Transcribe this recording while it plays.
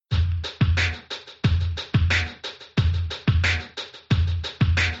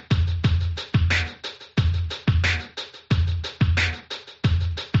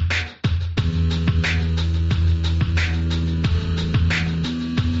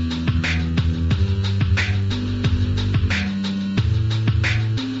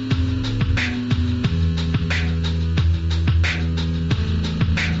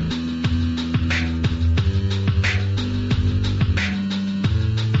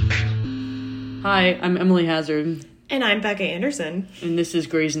Hi, I'm Emily Hazard. And I'm Becca Anderson. And this is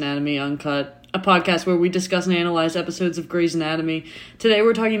Grey's Anatomy Uncut, a podcast where we discuss and analyze episodes of Grey's Anatomy. Today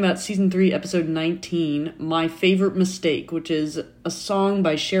we're talking about Season 3, Episode 19, My Favorite Mistake, which is a song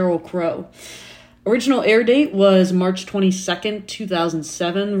by Sheryl Crow. Original air date was March 22nd,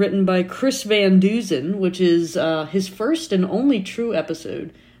 2007, written by Chris Van Dusen, which is his first and only true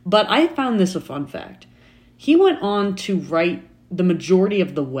episode. But I found this a fun fact. He went on to write the majority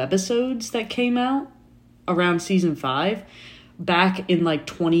of the webisodes that came out around Season 5. Back in,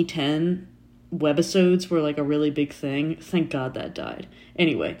 2010, webisodes were, a really big thing. Thank God that died.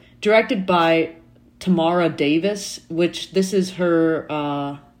 Anyway, directed by Tamara Davis, which this is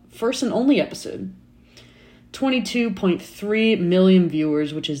her first and only episode. 22.3 million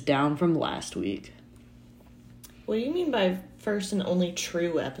viewers, which is down from last week. What do you mean by first and only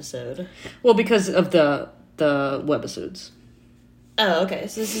true episode? Well, because of the webisodes. Oh, okay.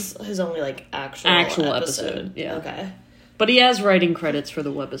 So this is his only, actual episode. Yeah. Okay. But he has writing credits for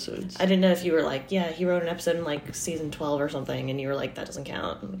the webisodes. I didn't know if you were he wrote an episode in, season 12 or something, and you were like, that doesn't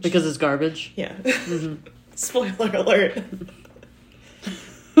count. Because it's garbage? Yeah. Mm-hmm. Spoiler alert.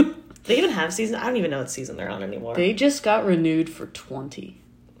 They even have season? I don't even know what season they're on anymore. They just got renewed for 20.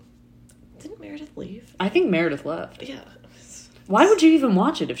 Didn't Meredith leave? I think Meredith left. Yeah. Why would you even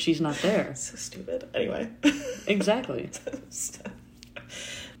watch it if she's not there? So stupid. Anyway. Exactly.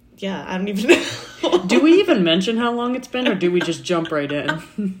 Yeah, I don't even know. Do we even mention how long it's been, or do we just jump right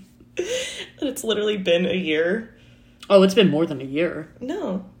in? It's literally been a year. Oh, it's been more than a year.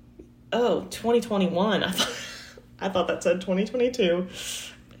 No. Oh, 2021. I thought that said 2022.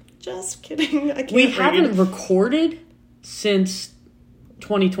 Just kidding. I can't We read. haven't recorded since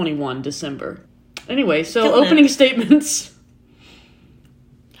 2021, December. Anyway, so Killing opening it. Statements.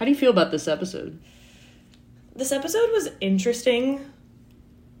 How do you feel about this episode? This episode was interesting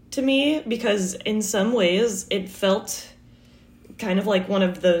to me because in some ways it felt kind of like one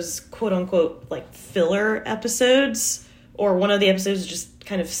of those quote-unquote filler episodes, or one of the episodes just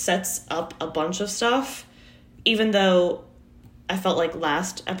kind of sets up a bunch of stuff, even though I felt like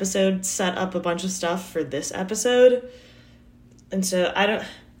last episode set up a bunch of stuff for this episode. And so I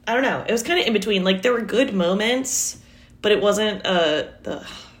don't know. It was kind of in between. There were good moments, but it wasn't the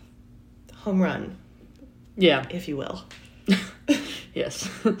home run. Yeah. If you will. Yes.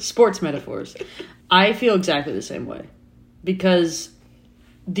 Sports metaphors. I feel exactly the same way. Because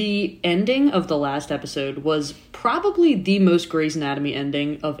the ending of the last episode was probably the most Grey's Anatomy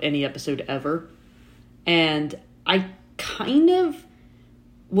ending of any episode ever. And I kind of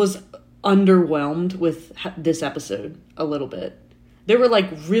was underwhelmed with this episode a little bit. There were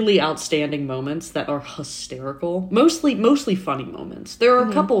really outstanding moments that are hysterical. Mostly funny moments. There are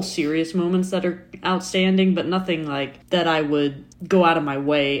a couple serious moments that are outstanding, but nothing that I would go out of my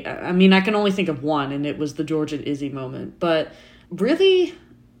way. I mean, I can only think of one, and it was the George and Izzy moment. But really,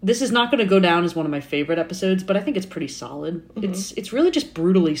 this is not going to go down as one of my favorite episodes, but I think it's pretty solid. Mm-hmm. It's really just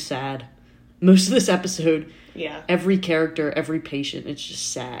brutally sad. Most of this episode. Yeah. Every character, every patient, it's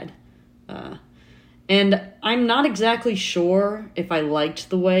just sad. And I'm not exactly sure if I liked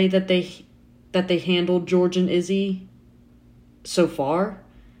the way that they handled George and Izzy so far,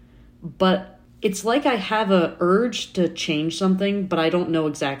 but it's like I have a urge to change something, but I don't know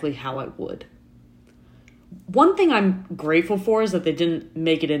exactly how I would. One thing I'm grateful for is that they didn't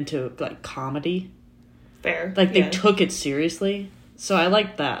make it into comedy. Fair. They took it seriously, so I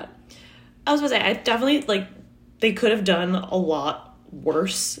like that. I was gonna say, I definitely, they could have done a lot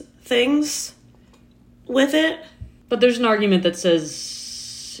worse things with it. But there's an argument that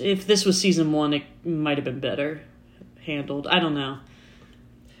says if this was season 1, it might have been better handled. I don't know.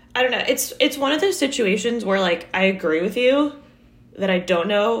 It's one of those situations where, I agree with you that I don't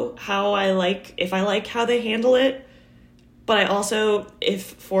know if I like how they handle it. But I also, if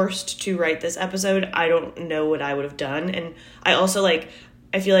forced to write this episode, I don't know what I would have done. And I also, I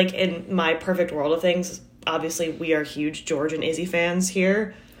feel like in my perfect world of things, obviously we are huge George and Izzy fans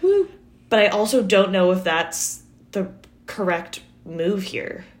here. Woo. But I also don't know if that's the correct move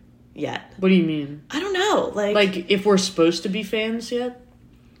here yet. What do you mean? I don't know. If we're supposed to be fans yet?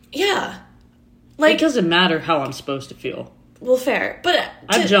 Yeah. It doesn't matter how I'm supposed to feel. Well, fair. But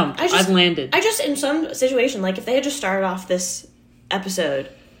I've jumped. I've landed. In some situation, if they had just started off this episode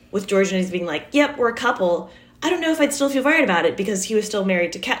with George and Izzy being yep, we're a couple, I don't know if I'd still feel right about it because he was still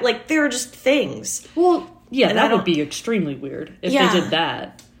married to Kat. There were just things. Well, yeah, and that would be extremely weird if they did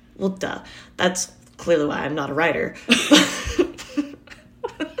that. Well, duh. That's clearly why I'm not a writer.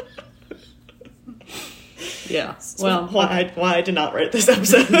 Yeah. Well, why I did not write this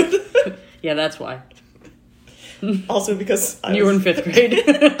episode. Yeah, that's why. Also because you were in 5th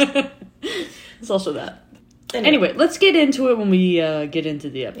grade. also that. Anyway, let's get into it when we get into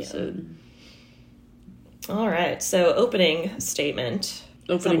the episode. Yeah. All right. So, opening statement.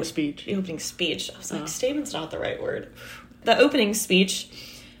 Opening speech. The opening speech. I was like, statement's not the right word. The opening speech.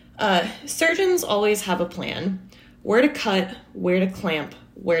 Surgeons always have a plan. Where to cut, where to clamp,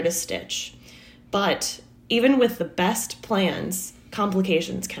 where to stitch. But even with the best plans,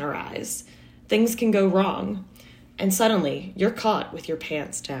 complications can arise. Things can go wrong. And suddenly, you're caught with your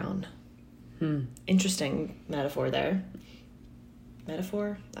pants down. Interesting metaphor there.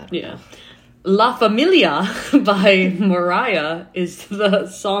 Metaphor? I don't know. La Familia by Mariah is the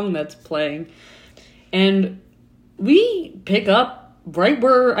song that's playing. And we pick up right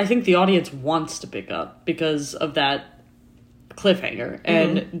where I think the audience wants to pick up because of that cliffhanger.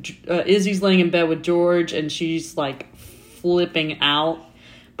 And Izzy's laying in bed with George and she's like flipping out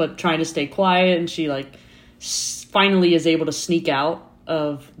but trying to stay quiet, and she like finally is able to sneak out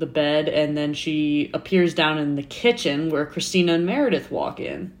of the bed, and then she appears down in the kitchen where Christina and Meredith walk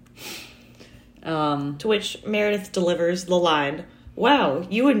in. To which Meredith delivers the line, "Wow,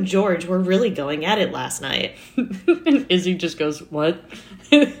 you and George were really going at it last night." And Izzy just goes, "What?"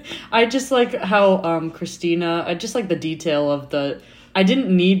 I just like how Christina, I just like the detail of I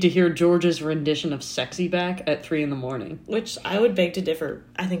didn't need to hear George's rendition of Sexy Back at 3 a.m. Which I would beg to differ.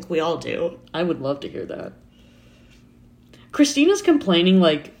 I think we all do. I would love to hear that. Christina's complaining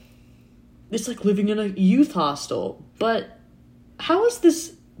like it's like living in a youth hostel, but how is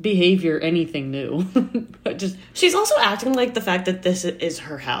this behavior anything new? She's also acting like the fact that this is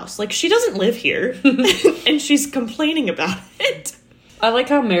her house. Like, she doesn't live here, and she's complaining about it. I like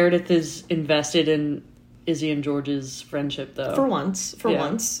how Meredith is invested in Izzy and George's friendship, though. For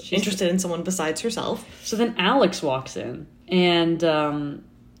once. She's interested in someone besides herself. So then Alex walks in and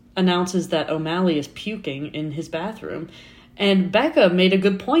announces that O'Malley is puking in his bathroom. And Becca made a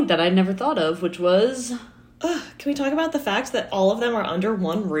good point that I never thought of, which was... Can we talk about the fact that all of them are under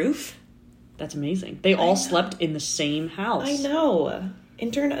one roof? That's amazing. They all slept in the same house. I know.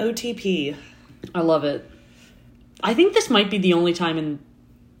 Intern OTP. I love it. I think this might be the only time in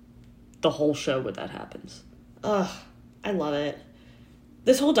the whole show where that happens. Ugh, I love it.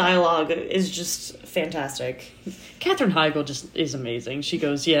 This whole dialogue is just fantastic. Katherine Heigl just is amazing. She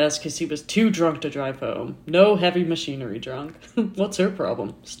goes, yes, because he was too drunk to drive home. No heavy machinery drunk. What's her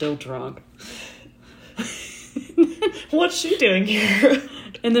problem? Still drunk. What's she doing here?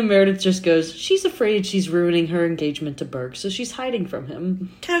 And then Meredith just goes, she's afraid she's ruining her engagement to Burke, so she's hiding from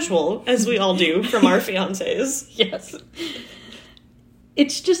him. Casual, as we all do from our fiancés. Yes.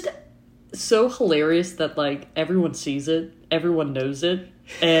 It's just so hilarious that, like, everyone sees it, everyone knows it,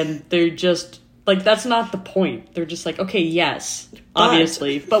 and they're just, like, that's not the point. They're just like, okay, yes,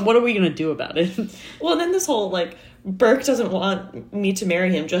 obviously, but what are we going to do about it? Well, then this whole, like, Burke doesn't want me to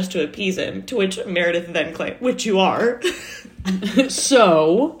marry him just to appease him, to which Meredith then claims, which you are.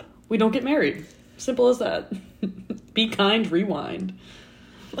 So, we don't get married. Simple as that. Be kind, rewind.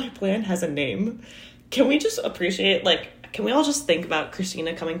 My plan has a name. Can we just appreciate, like, can we all just think about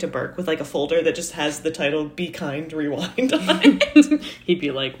Christina coming to Burke with, like, a folder that just has the title Be Kind, Rewind on it? He'd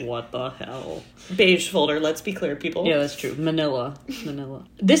be like, what the hell? Beige folder, let's be clear, people. Yeah, that's true. Manila.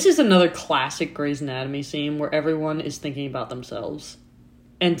 This is another classic Grey's Anatomy scene where everyone is thinking about themselves.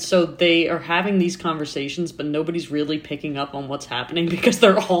 And so they are having these conversations, but nobody's really picking up on what's happening because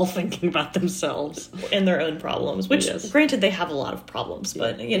they're all thinking about themselves. And their own problems, which, granted, they have a lot of problems,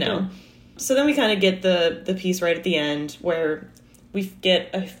 but, you know. Yeah. So then we kind of get the piece right at the end where we get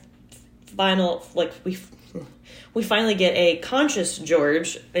a final, like, we finally get a conscious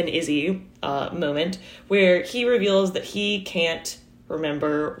George and Izzy moment where he reveals that he can't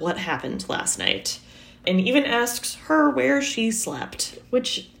remember what happened last night. And even asks her where she slept.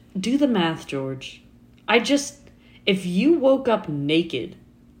 Which, do the math, George. If you woke up naked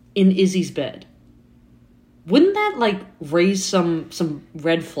in Izzy's bed, wouldn't that, like, raise some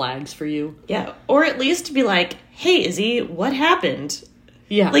red flags for you? Yeah, or at least be like, hey, Izzy, what happened?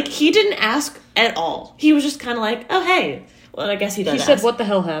 Yeah. Like, he didn't ask at all. He was just kind of like, oh, hey. Well, I guess he does He said, what the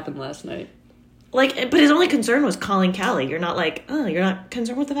hell happened last night? Like, but his only concern was calling Callie. You're not like, oh, you're not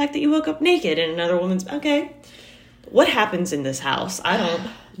concerned with the fact that you woke up naked in another woman's... Okay. What happens in this house? I don't...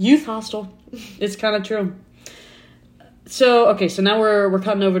 Youth hostel. It's kind of true. So now we're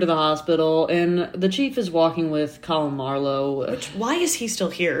cutting over to the hospital, and the chief is walking with Colin Marlowe. Why is he still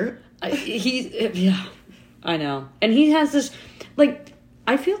here? Yeah, I know. And he has this, like,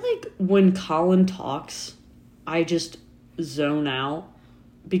 I feel like when Colin talks, I just zone out,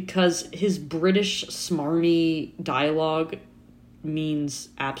 because his British smarmy dialogue means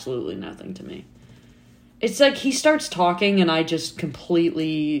absolutely nothing to me. It's like he starts talking and I just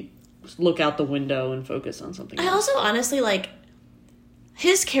completely look out the window and focus on something I else. also honestly, like,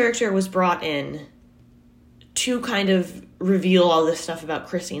 his character was brought in to kind of reveal all this stuff about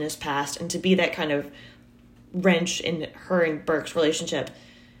Christina's past and to be that kind of wrench in her and Burke's relationship.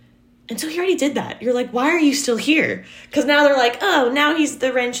 And so he already did that. You're like, why are you still here? Because now they're like, oh, now he's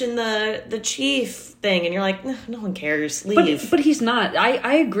the wrench in the chief thing. And you're like, no one cares. Leave. But he's not.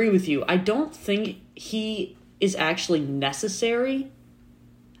 I agree with you. I don't think he is actually necessary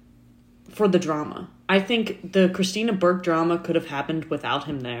for the drama. I think the Christina Burke drama could have happened without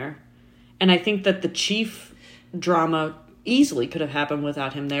him there. And I think that the chief drama easily could have happened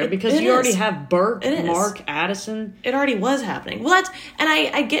without him there because you already have Burke, Mark, Addison. It already was happening. Well,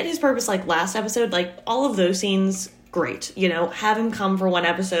 I get his purpose, like, last episode, like, all of those scenes, great. You know, have him come for one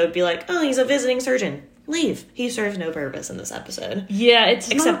episode, be like, oh, he's a visiting surgeon. Leave. He serves no purpose in this episode. Yeah,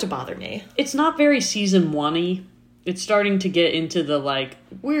 except to bother me. It's not very season one-y. It's starting to get into the, like,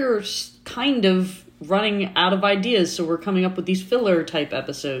 we're kind of running out of ideas, so we're coming up with these filler-type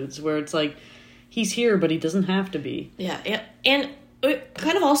episodes where it's like, he's here, but he doesn't have to be. Yeah. And it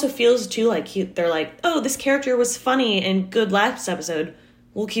kind of also feels, too, like they're like, oh, this character was funny and good last episode.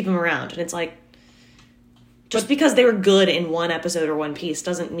 We'll keep him around. And it's like, just because they were good in one episode or one piece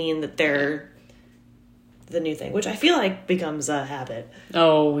doesn't mean that they're the new thing, which I feel like becomes a habit.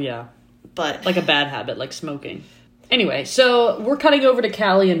 Oh, yeah. But like a bad habit, like smoking. Anyway, so we're cutting over to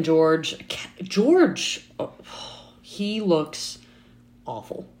Callie and George. George, he looks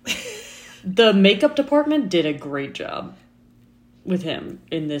awful. The makeup department did a great job with him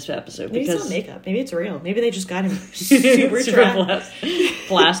in this episode. Maybe because it's not makeup. Maybe it's real. Maybe they just got him super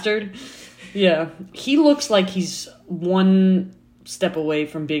plastered. Yeah. He looks like he's one step away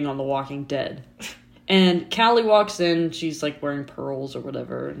from being on The Walking Dead. And Callie walks in. She's like wearing pearls or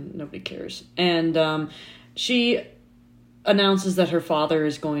whatever, and nobody cares. And she announces that her father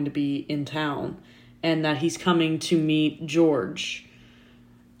is going to be in town and that he's coming to meet George.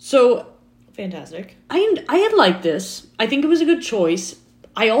 So fantastic. I had liked this. I think it was a good choice.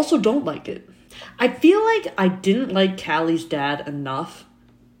 I also don't like it. I feel like I didn't like Callie's dad enough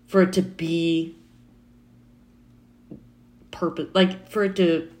for it to be for it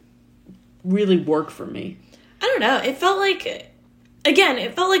to really work for me. I don't know. It felt like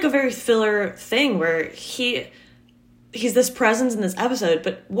a very filler thing where he's this presence in this episode,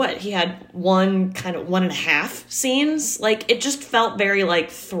 but he had one and a half scenes. Like, it just felt very, like,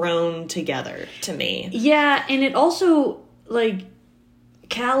 thrown together to me. Yeah, and it also, like,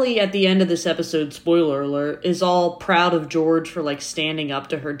 Callie at the end of this episode, spoiler alert, is all proud of George for, like, standing up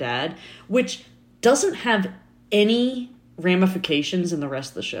to her dad, which doesn't have any ramifications in the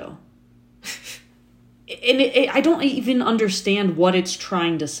rest of the show. And I don't even understand what it's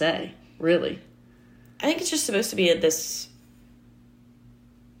trying to say, really. I think it's just supposed to be this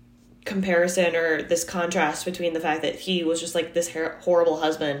comparison or this contrast between the fact that he was just like this horrible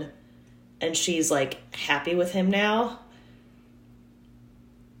husband and she's like happy with him now.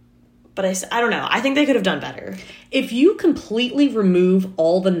 But I don't know. I think they could have done better. If you completely remove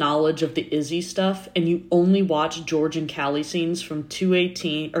all the knowledge of the Izzy stuff and you only watch George and Callie scenes from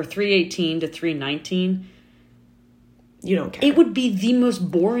 218 or 318 to 319, you don't care. It would be the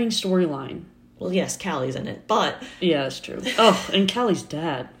most boring storyline. Well, yes, Callie's in it, but... Yeah, that's true. Oh, and Callie's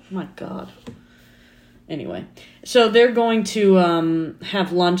dad. My God. Anyway. So they're going to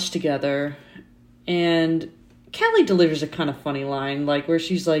have lunch together, and Callie delivers a kind of funny line, like, where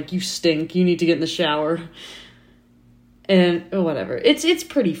she's like, you stink, you need to get in the shower. And, whatever. It's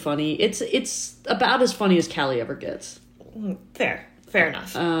pretty funny. It's about as funny as Callie ever gets. Fair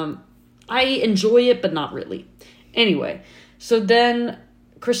enough. I enjoy it, but not really. Anyway, so then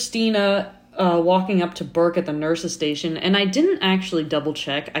Christina... walking up to Burke at the nurse's station, and I didn't actually double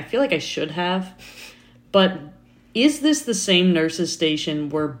check. I feel like I should have. But is this the same nurse's station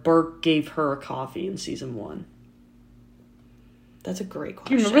where Burke gave her a coffee in season 1? That's a great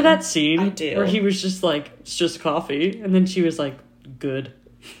question. Do you remember that scene? I do. Where he was just like, it's just coffee. And then she was like, good.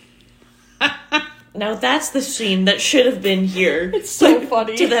 Now that's the scene that should have been here. It's so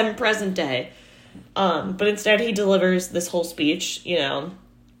funny. To them present day. But instead he delivers this whole speech, you know.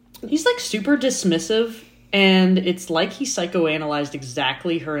 He's, like, super dismissive, and it's like he psychoanalyzed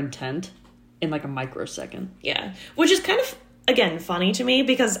exactly her intent in, like, a microsecond. Yeah. Which is kind of, again, funny to me,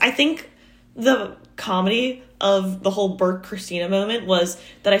 because I think the comedy of the whole Burke-Christina moment was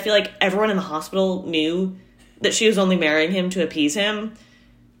that I feel like everyone in the hospital knew that she was only marrying him to appease him.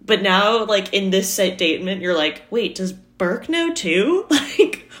 But now, like, in this statement, you're like, wait, does Burke know too?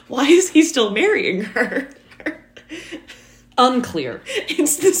 Like, why is he still marrying her? Unclear.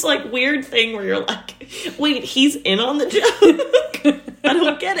 It's this, like, weird thing where you're like, wait, he's in on the joke? I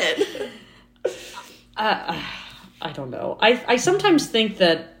don't get it. I don't know. I sometimes think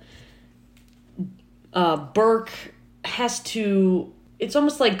that Burke has to... It's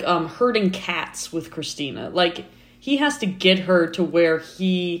almost like herding cats with Christina. Like, he has to get her to where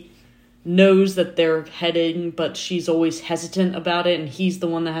he knows that they're heading, but she's always hesitant about it, and he's the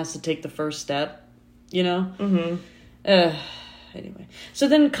one that has to take the first step, you know? Mm-hmm. Anyway. So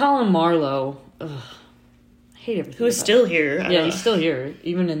then Colin Marlowe... I hate everything. Who's still here. Yeah, he's still here,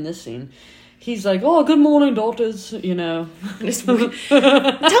 even in this scene. He's like, oh, good morning, daughters, you know. Tell me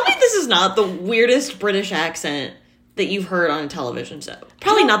this is not the weirdest British accent that you've heard on a television show.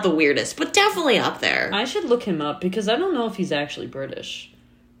 Probably not the weirdest, but definitely up there. I should look him up, because I don't know if he's actually British.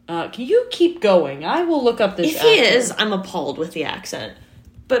 Can you keep going? I will look up this If he is, I'm appalled with the accent.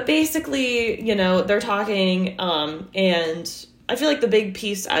 But basically, you know, they're talking, and I feel like the big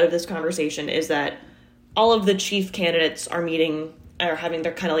piece out of this conversation is that all of the chief candidates are having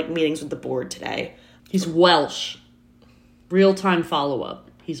their kind of like meetings with the board today. He's Welsh. Real-time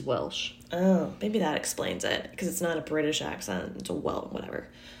follow-up. He's Welsh. Oh, maybe that explains it, because it's not a British accent. It's a whatever.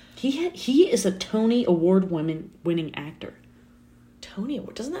 He is a Tony Award-winning actor. Tony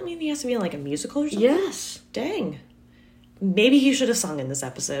Award? Doesn't that mean he has to be in like a musical or something? Yes. Dang. Maybe he should have sung in this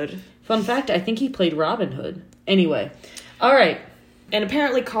episode. Fun fact, I think he played Robin Hood. Anyway. All right. And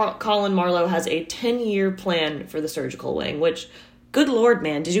apparently Colin Marlowe has a 10-year plan for the surgical wing, which, good lord,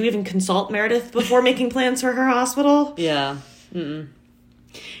 man, did you even consult Meredith before making plans for her hospital? Yeah. Mm-mm.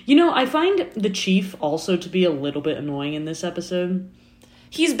 You know, I find the chief also to be a little bit annoying in this episode.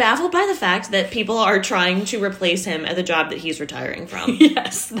 He's baffled by the fact that people are trying to replace him at the job that he's retiring from.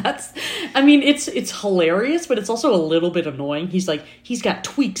 Yes, it's hilarious, but it's also a little bit annoying. He's like, he's got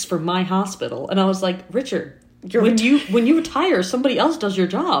tweaks for my hospital. And I was like, Richard, when you retire, somebody else does your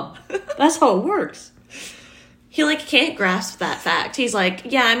job. That's how it works. He, like, can't grasp that fact. He's like,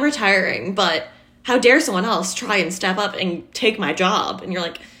 yeah, I'm retiring, but how dare someone else try and step up and take my job? And you're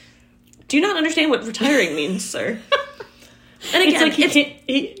like, do you not understand what retiring means, sir? And again,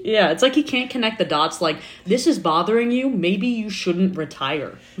 it's like he can't connect the dots. Like, this is bothering you. Maybe you shouldn't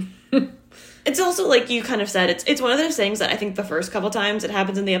retire. It's also like you kind of said, it's one of those things that I think the first couple times it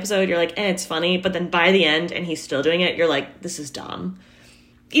happens in the episode, you're like, it's funny. But then by the end, and he's still doing it, you're like, this is dumb.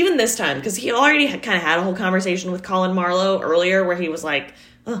 Even this time, because he already kind of had a whole conversation with Colin Marlowe earlier where he was like,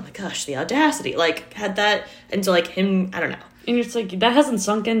 oh my gosh, the audacity. Like, had that, and so like him, I don't know. And it's like, that hasn't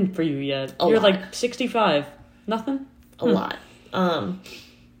sunk in for you yet. You're lot. like 65. Nothing? A lot.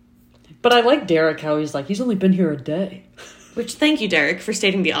 But I like Derek, how he's like, he's only been here a day. Which, thank you, Derek, for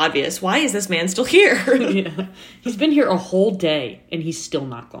stating the obvious. Why is this man still here? Yeah. He's been here a whole day, and he's still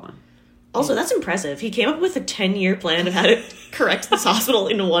not gone. Also, that's impressive. He came up with a 10-year plan of how to correct this hospital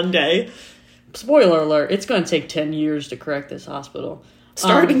in one day. Spoiler alert, it's going to take 10 years to correct this hospital.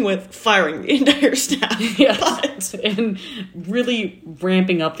 Starting with firing the entire staff. Yes, and really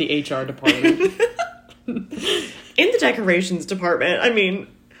ramping up the HR department. In the decorations department, I mean,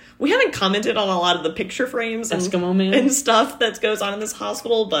 we haven't commented on a lot of the picture frames and stuff that goes on in this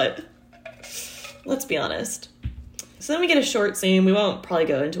hospital, but let's be honest. So then we get a short scene, we won't probably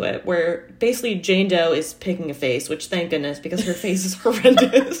go into it, where basically Jane Doe is picking a face, which thank goodness, because her face is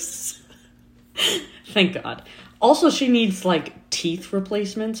horrendous. Thank God. Also, she needs, like, teeth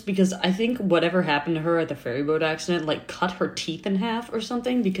replacements, because I think whatever happened to her at the ferry boat accident, like, cut her teeth in half or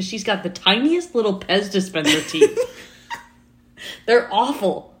something, because she's got the tiniest little Pez dispenser teeth. They're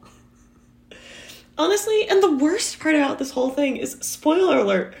awful. Honestly, and the worst part about this whole thing is, spoiler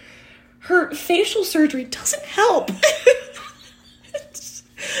alert, her facial surgery doesn't help. It's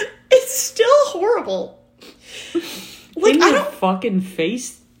still horrible. Like, I don't fucking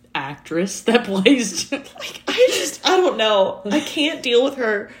face actress that plays. Like, I don't know. I can't deal with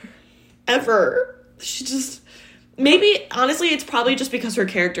her ever. She just, maybe honestly, it's probably just because her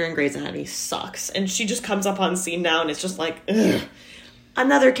character in Grey's Anatomy sucks, and she just comes up on scene now, and it's just like, ugh.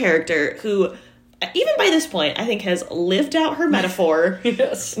 Another character who, even by this point, I think has lived out her metaphor.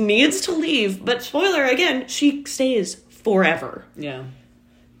 Yes. Needs to leave. But spoiler, again, she stays forever. Yeah.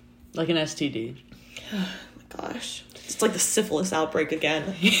 Like an STD. Oh my gosh. It's like the syphilis outbreak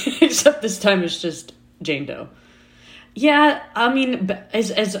again. Except this time it's just Jane Doe. Yeah, I mean,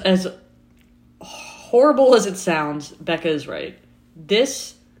 as horrible as it sounds, Becca is right.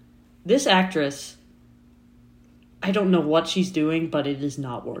 This actress, I don't know what she's doing, but it is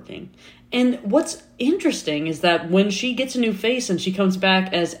not working. And what's interesting is that when she gets a new face and she comes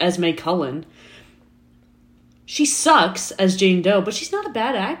back as Esme Cullen, she sucks as Jane Doe, but she's not a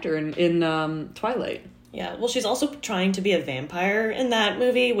bad actor in Twilight. Yeah, well, she's also trying to be a vampire in that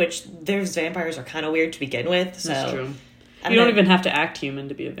movie, which those vampires are kind of weird to begin with. So. That's true. You don't even have to act human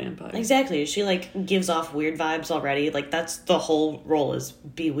to be a vampire. Exactly. She, like, gives off weird vibes already. Like, that's the whole role, is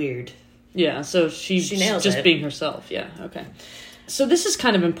be weird. Yeah, so she's She nails just it. being herself. Yeah, okay. So this is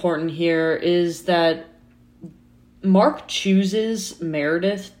kind of important here, is that Mark chooses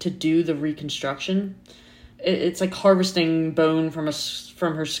Meredith to do the reconstruction. It's like harvesting bone from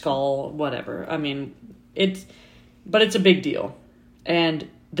her skull, whatever. I mean, but it's a big deal. And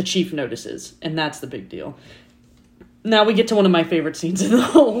the chief notices, and that's the big deal. Now we get to one of my favorite scenes in the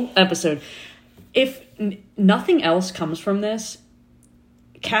whole episode. If nothing else comes from this,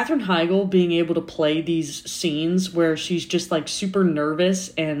 Katherine Heigl being able to play these scenes where she's just, like, super nervous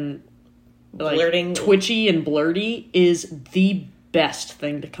and, like, Blurting. twitchy and blurty is the best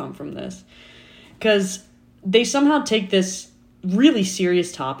thing to come from this. Because they somehow take this really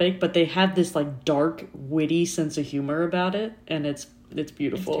serious topic, but they have this, like, dark, witty sense of humor about it, and it's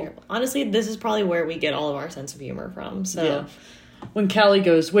beautiful. It's honestly, this is probably where we get all of our sense of humor from. So Yeah. When Callie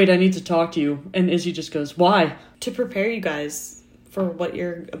goes, "Wait, I need to talk to you," and Izzy just goes, "Why?" to prepare you guys for what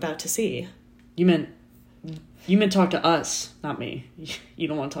you're about to see. You meant talk to us, not me. You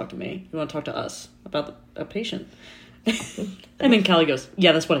don't want to talk to me. You want to talk to us about a patient. And then Callie goes,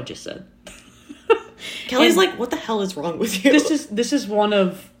 "Yeah, that's what I just said." Kelly's And like, what the hell is wrong with you? This is one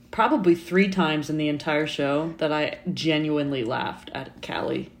of probably 3 times in the entire show that I genuinely laughed at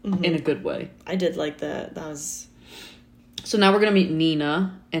Callie in a good way. I did like that. That was... So now we're going to meet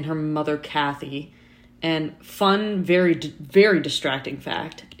Nina and her mother, Kathy. And fun, very, very distracting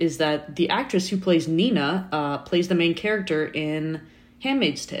fact is that the actress who plays Nina plays the main character in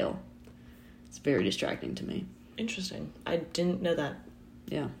Handmaid's Tale. It's very distracting to me. Interesting. I didn't know that.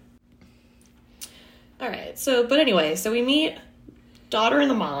 Yeah. All right. But anyway, we meet daughter and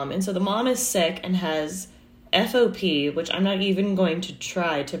the mom. And so the mom is sick and has FOP, which I'm not even going to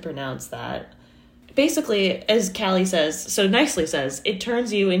try to pronounce that. Basically, as Callie so nicely says, it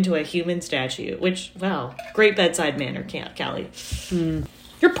turns you into a human statue, which, wow, great bedside manner, Callie.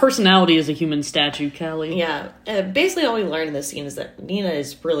 Your personality is a human statue, Callie. Yeah. Basically, all we learn in this scene is that Nina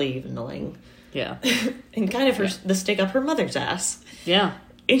is really annoying. Yeah. And kind of the stick up her mother's ass. Yeah.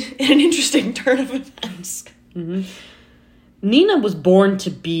 An interesting turn of events. Nina was born to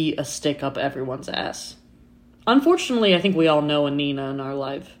be a stick up everyone's ass. Unfortunately, I think we all know a Nina in our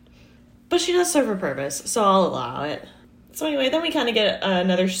life. But she does serve a purpose, so I'll allow it. So anyway, then we kind of get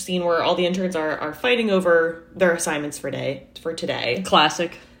another scene where all the interns are fighting over their assignments for today.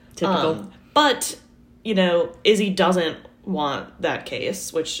 Classic. Typical. But, Izzy doesn't want that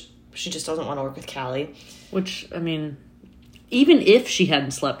case, which she just doesn't want to work with Callie. Which, I mean, even if she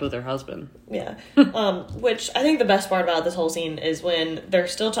hadn't slept with her husband. Yeah. Which I think the best part about this whole scene is when they're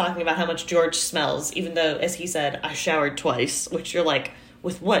still talking about how much George smells, even though, as he said, I showered twice, which you're like,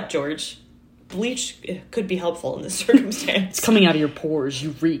 with what, George? Bleach could be helpful in this circumstance. It's coming out of your pores.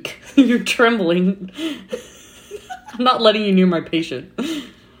 You reek. You're trembling. I'm not letting you near my patient.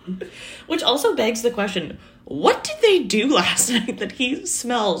 Which also begs the question, what did they do last night that he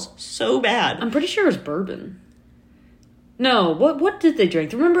smells so bad? I'm pretty sure it was bourbon. No, what did they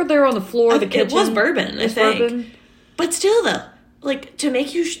drink? Remember they were on the floor of the kitchen? It was bourbon, I think. Bourbon? But still, though, like, to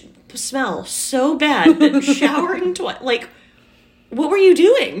make you smell so bad that showering twice, like, what were you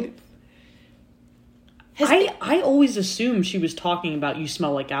doing? I always assumed she was talking about you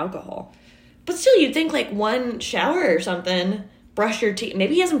smell like alcohol. But still, you'd think, like, one shower or something, brush your teeth.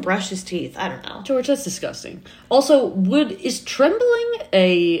 Maybe he hasn't brushed his teeth. I don't know. George, that's disgusting. Also, is trembling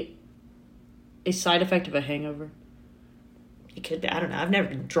a side effect of a hangover? It could be. I don't know. I've never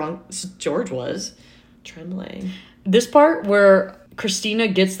been drunk. George was. Trembling. This part where Christina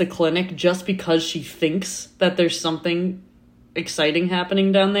gets the clinic just because she thinks that there's something exciting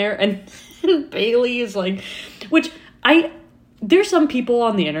happening down there, and Bailey is like, there's some people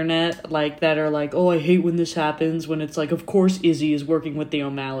on the internet like that are like, oh, I hate when this happens, when it's like, of course Izzy is working with the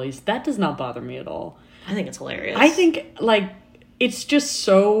O'Malleys. That does not bother me at all. I think it's hilarious. I think, like, it's just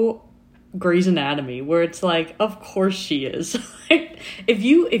so Grey's Anatomy, where it's like, of course she is. Like, if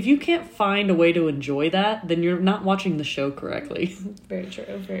you can't find a way to enjoy that, then you're not watching the show correctly. Very true,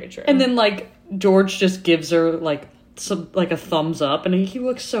 very true. And then, like, George just gives her, like, a thumbs up, and he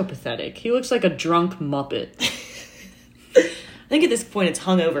looks so pathetic. He looks like a drunk Muppet. I think at this point it's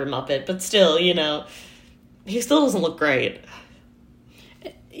hungover Muppet, but still, he still doesn't look great.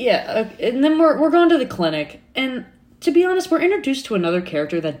 Yeah, and then we're going to the clinic, and to be honest, we're introduced to another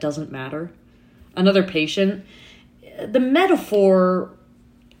character that doesn't matter. Another patient. The metaphor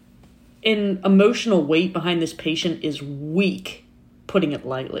in emotional weight behind this patient is weak, putting it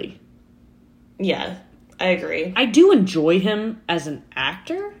lightly. Yeah, I agree. I do enjoy him as an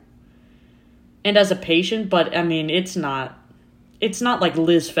actor, and as a patient, but I mean, it's not like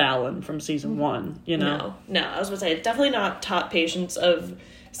Liz Fallon from season 1, you know? No, I was going to say, definitely not top patients of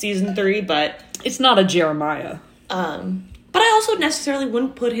season 3, but... It's not a Jeremiah. But I also necessarily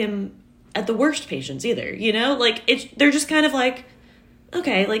wouldn't put him at the worst patients either, you know? Like, they're just kind of like,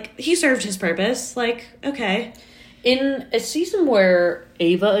 okay, like, he served his purpose, like, okay. In a season where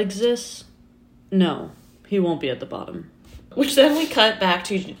Ava exists, no, he won't be at the bottom. Which then we cut back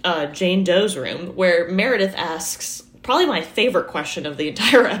to Jane Doe's room, where Meredith asks, probably my favorite question of the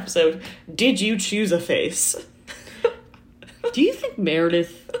entire episode, did you choose a face? Do you think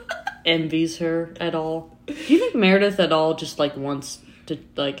Meredith envies her at all? Do you think Meredith at all just, like, wants to,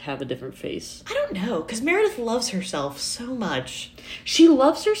 like, have a different face? I don't know, because Meredith loves herself so much. She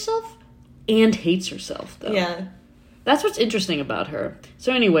loves herself and hates herself, though. Yeah. That's what's interesting about her.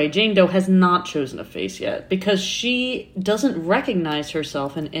 So anyway, Jane Doe has not chosen a face yet because she doesn't recognize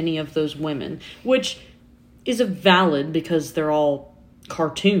herself in any of those women, which is a valid because they're all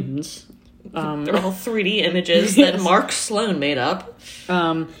cartoons. They're all 3D images that Mark Sloan made up.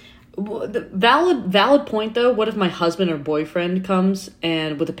 The valid point, though. What if my husband or boyfriend comes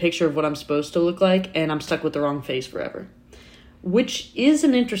and with a picture of what I'm supposed to look like and I'm stuck with the wrong face forever? Which is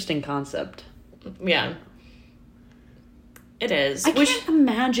an interesting concept. Yeah. It is. I can't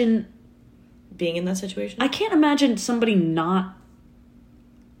imagine being in that situation. I can't imagine somebody not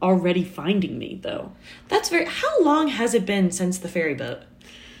already finding me, though. How long has it been since the ferry boat?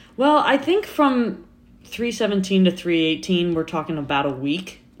 Well, I think from 317 to 318, we're talking about a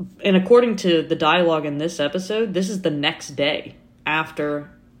week. And according to the dialogue in this episode, this is the next day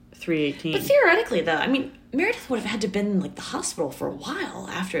after 318. But theoretically, though, I mean, Meredith would have had to have been in, like, the hospital for a while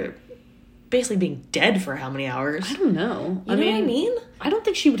after basically being dead for how many hours? I don't know. You know what I mean? I don't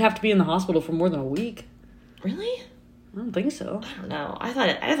think she would have to be in the hospital for more than a week. Really? I don't think so. I don't know. I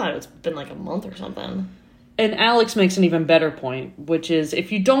thought it's been like a month or something. And Alex makes an even better point, which is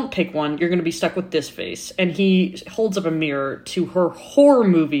if you don't pick one, you're going to be stuck with this face. And he holds up a mirror to her horror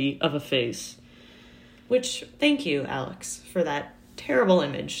movie of a face. Which, thank you, Alex, for that terrible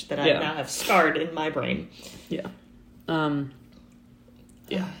image that I now have scarred in my brain. Yeah.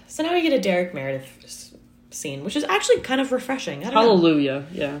 Yeah. So now we get a Derek Meredith scene, which is actually kind of refreshing. Hallelujah,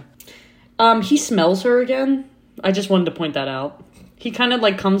 yeah. He smells her again. I just wanted to point that out. He kind of,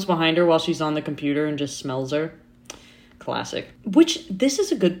 like, comes behind her while she's on the computer and just smells her. Classic. Which, this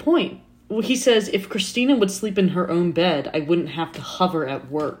is a good point. He says, if Christina would sleep in her own bed, I wouldn't have to hover at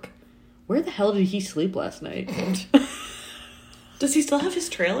work. Where the hell did he sleep last night? Does he still have his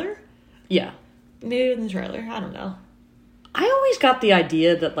trailer? Yeah. Maybe in the trailer. I don't know. I always got the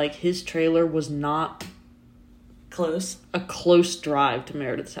idea that, like, his trailer was not close. A close drive to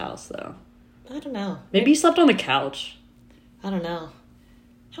Meredith's house, though. I don't know. Maybe he slept on the couch. I don't know.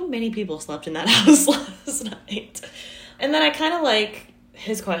 How many people slept in that house last night? And then I kind of like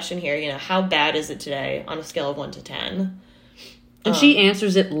his question here, you know, how bad is it today on a scale of 1 to 10? And she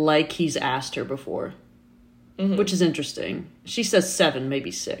answers it like he's asked her before, which is interesting. She says 7, maybe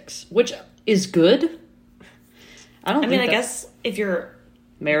 6, which is good. I guess if you're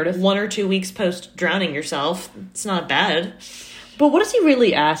Meredith 1 or 2 weeks post drowning yourself, it's not bad. But what is he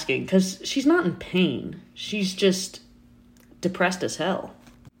really asking? Because she's not in pain. She's just depressed as hell.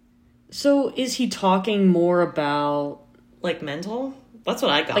 So is he talking more about... like mental? That's what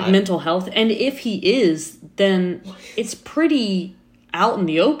I got. Like mental health? And if he is, then it's pretty out in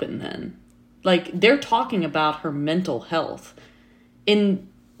the open then. Like, they're talking about her mental health. And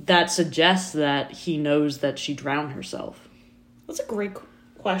that suggests that he knows that she drowned herself. That's a great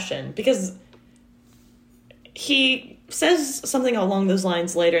question. Because he says something along those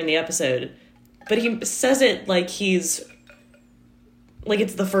lines later in the episode. But he says it like he's... like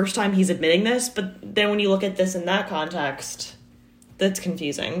it's the first time he's admitting this. But then when you look at this in that context, that's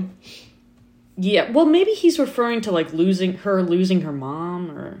confusing. Yeah, well, maybe he's referring to, like, losing her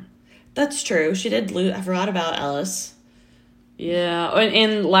mom, or... That's true. She did lose... I forgot about Ellis. Yeah,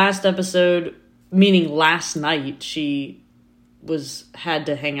 and last episode, meaning last night, she had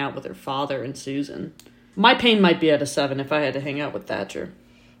to hang out with her father and Susan. My pain might be at a 7 if I had to hang out with Thatcher.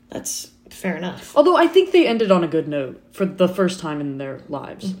 That's fair enough. Although I think they ended on a good note for the first time in their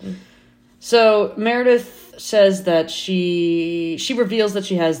lives. Mm-hmm. So Meredith says that she reveals that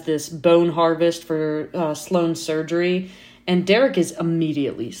she has this bone harvest for Sloane's surgery, and Derek is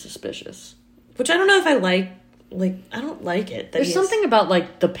immediately suspicious. Which I don't know if I like. Like, I don't like it. There's something about,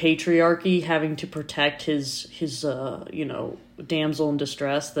 like, the patriarchy having to protect his damsel in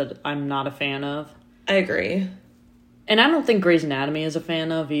distress that I'm not a fan of. I agree. And I don't think Grey's Anatomy is a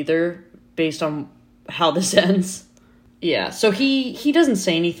fan of either, based on how this ends. Yeah, so he doesn't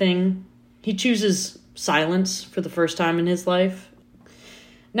say anything. He chooses silence for the first time in his life.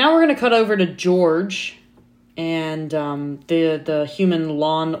 Now we're going to cut over to George and the human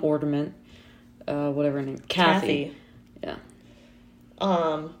lawn ornament, whatever her name, Kathy. Yeah.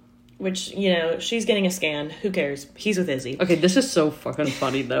 Which, you know, she's getting a scan. Who cares? He's with Izzy. Okay, this is so fucking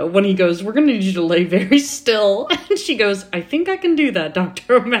funny, though. When he goes, we're going to need you to lay very still. And she goes, I think I can do that,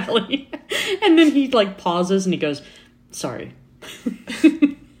 Dr. O'Malley. And then he, like, pauses and he goes, sorry.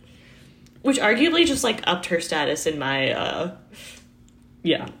 Which arguably just, like, upped her status in my,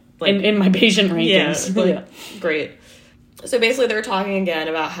 Yeah. Like, in my patient rankings. Yeah, like, great. So basically they're talking again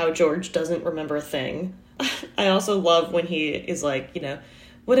about how George doesn't remember a thing. I also love when he is like, you know,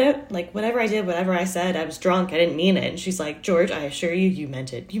 whatever I did, whatever I said, I was drunk, I didn't mean it. And she's like, George, I assure you, you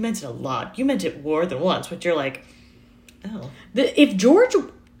meant it. You meant it a lot. You meant it more than once. But you're like, oh. If George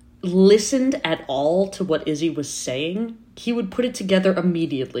listened at all to what Izzy was saying, he would put it together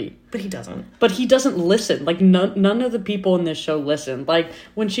immediately. But he doesn't. But he doesn't listen. Like, none of the people in this show listen. Like,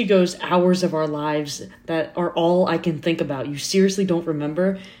 when she goes, hours of our lives that are all I can think about, you seriously don't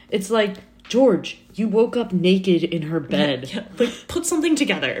remember? It's like, George, you woke up naked in her bed. Yeah. Like, put something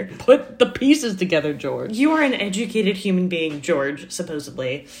together. Put the pieces together, George. You are an educated human being, George,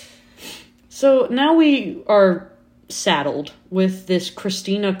 supposedly. So now we are saddled with this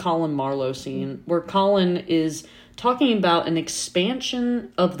Christina Colin Marlowe scene where Colin is talking about an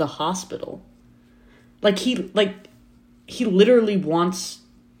expansion of the hospital. He literally wants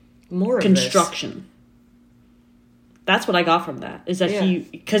more of construction. This. That's what I got from that. Is that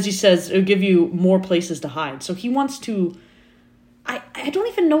because he says it'll give you more places to hide. So he wants to. I don't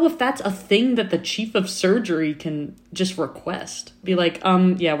even know if that's a thing that the chief of surgery can just request. Be like,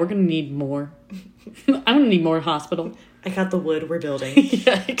 yeah, we're gonna need more. I'm gonna need more hospital. I got the wood, we're building.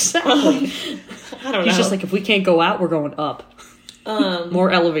 Yeah, exactly. I don't know. He's just like, if we can't go out, we're going up. More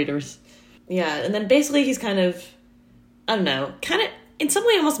elevators. Yeah, and then basically he's kind of, I don't know, kind of, in some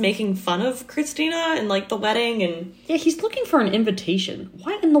way almost making fun of Christina and, like, the wedding and... Yeah, he's looking for an invitation.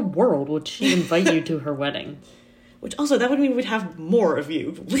 Why in the world would she invite you to her wedding? Which also, that would mean we'd have more of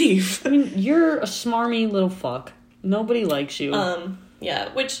you. Leave. I mean, you're a smarmy little fuck. Nobody likes you.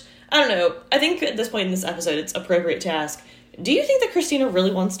 Yeah, which... I don't know. I think at this point in this episode, it's appropriate to ask, do you think that Christina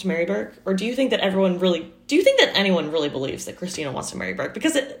really wants to marry Burke? Or do you think that anyone really believes that Christina wants to marry Burke?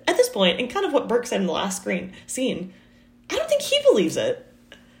 Because at this point, and kind of what Burke said in the last scene, I don't think he believes it.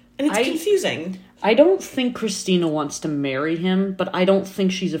 And it's confusing. I don't think Christina wants to marry him, but I don't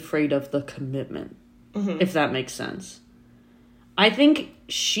think she's afraid of the commitment. Mm-hmm. If that makes sense. I think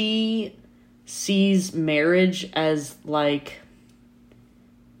she sees marriage as, like...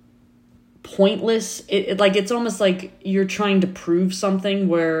 pointless. It's almost like you're trying to prove something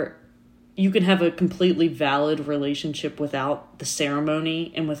where you can have a completely valid relationship without the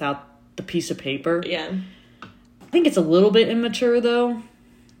ceremony and without the piece of paper. Yeah. I think it's a little bit immature, though.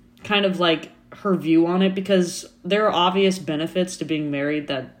 Kind of like her view on it, because there are obvious benefits to being married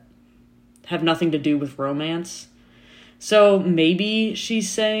that have nothing to do with romance. So maybe she's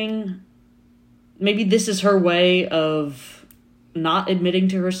saying, maybe this is her way of not admitting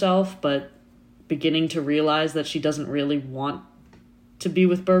to herself, but beginning to realize that she doesn't really want to be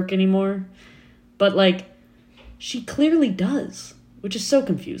with Burke anymore. But, like, she clearly does, which is so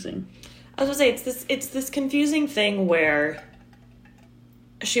confusing. I was gonna say, it's this confusing thing where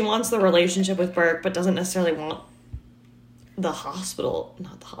she wants the relationship with Burke, but doesn't necessarily want the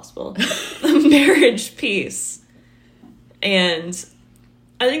marriage piece. And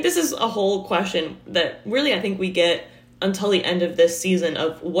I think this is a whole question that really I think we get until the end of this season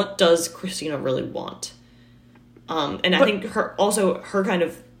of what does Christina really want? And I think her kind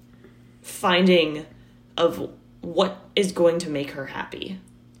of finding of what is going to make her happy.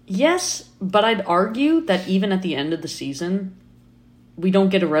 Yes, but I'd argue that even at the end of the season, we don't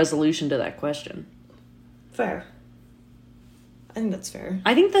get a resolution to that question. Fair. I think that's fair.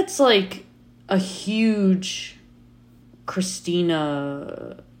 I think that's like a huge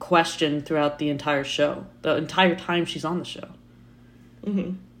Christina question throughout the entire show. The entire time she's on the show.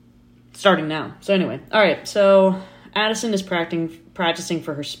 Mm-hmm. Starting now. So anyway. Alright, so Addison is practicing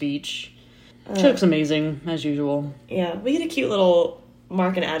for her speech. She looks amazing, as usual. Yeah, we get a cute little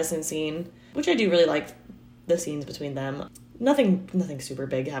Mark and Addison scene, which I do really like the scenes between them. Nothing super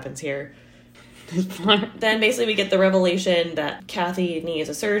big happens here. Then basically we get the revelation that Kathy needs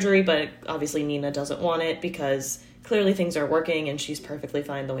a surgery, but obviously Nina doesn't want it because clearly things are working and she's perfectly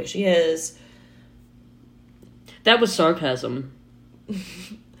fine the way she is. That was sarcasm.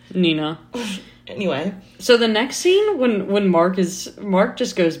 Nina. Anyway. So the next scene, when Mark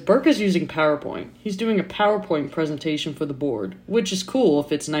just goes, Burke is using PowerPoint. He's doing a PowerPoint presentation for the board, which is cool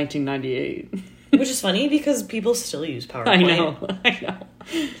if it's 1998. Which is funny because people still use PowerPoint. I know.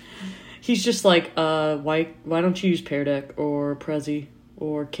 He's just like, why don't you use Pear Deck or Prezi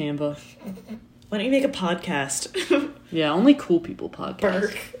or Canva? Why don't you make a podcast? Yeah, only cool people podcast.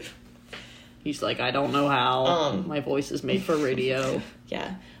 Burke. He's like, I don't know how. My voice is made for radio.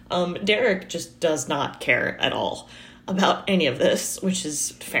 Yeah. Derek just does not care at all about any of this, which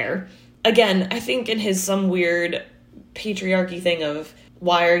is fair. Again, I think in his some weird patriarchy thing of,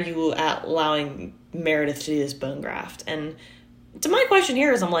 why are you allowing Meredith to do this bone graft? And to my question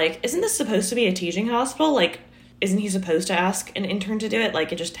here is, I'm like, isn't this supposed to be a teaching hospital? Like, isn't he supposed to ask an intern to do it?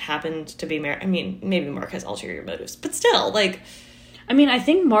 Like, it just happened to be I mean, maybe Mark has ulterior motives, but still, like... I mean, I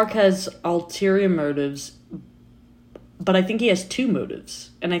think Mark has ulterior motives, but I think he has two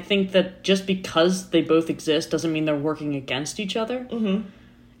motives. And I think that just because they both exist doesn't mean they're working against each other. Mm-hmm.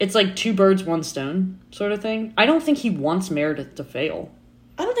 It's like two birds, one stone sort of thing. I don't think he wants Meredith to fail.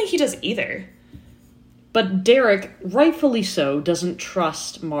 I don't think he does either. But Derek, rightfully so, doesn't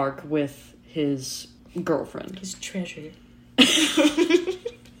trust Mark with his girlfriend. His treasure.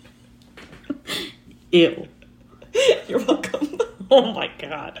 Ew. You're welcome. Oh my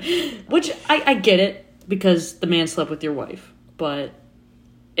god. Which, I get it, because the man slept with your wife. But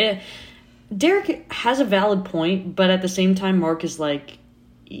Derek has a valid point, but at the same time, Mark is like,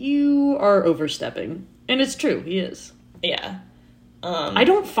 you are overstepping. And it's true, he is. Yeah. I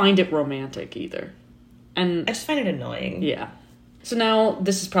don't find it romantic either. And I just find it annoying. yeah. So now,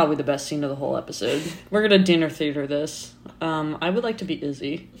 this is probably the best scene of the whole episode. We're gonna dinner theater this. I would like to be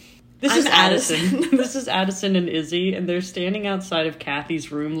Izzy. This is Addison. This is Addison and Izzy, and they're standing outside of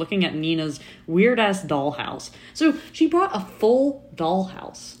Kathy's room looking at Nina's weird-ass dollhouse. So, she brought a full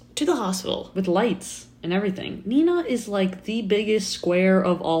dollhouse. To the hospital. With lights and everything. Nina is, like, the biggest square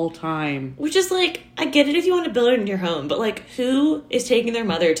of all time. Which is, like, I get it if you want to build it in your home, but, like, who is taking their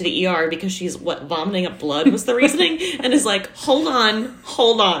mother to the ER because she's, vomiting up blood was the reasoning? And is like, hold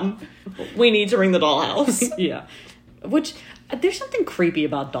on. We need to ring the dollhouse. Yeah. Which... There's something creepy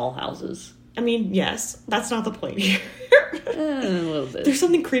about dollhouses. I mean, yes, that's not the point here. A little bit. There's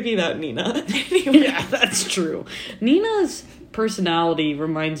something creepy about Nina. Anyway. Yeah, that's true. Nina's personality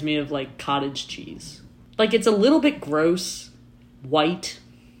reminds me of, like, cottage cheese. Like, it's a little bit gross, white,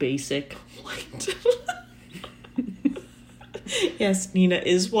 basic. White. Yes, Nina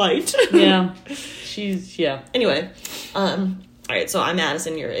is white. Yeah. Yeah. Anyway, alright, so I'm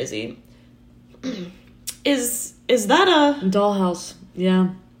Addison, you're Izzy. Is that a... Dollhouse, yeah.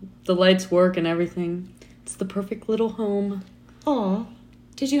 The lights work and everything. It's the perfect little home. Aw.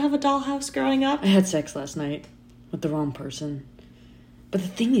 Did you have a dollhouse growing up? I had sex last night with the wrong person. But the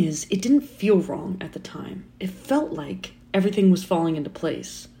thing is, it didn't feel wrong at the time. It felt like everything was falling into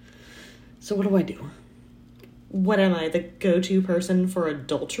place. So what do I do? What am I, the go-to person for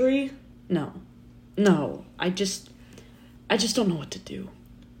adultery? No. I just don't know what to do.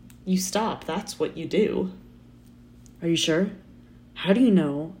 You stop. That's what you do. Are you sure? How do you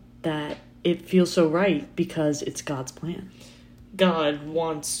know that it feels so right? Because it's God's plan. God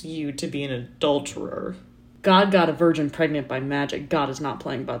wants you to be an adulterer. God got a virgin pregnant by magic. God is not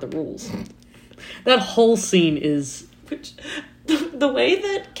playing by the rules. That whole scene is... Which, the way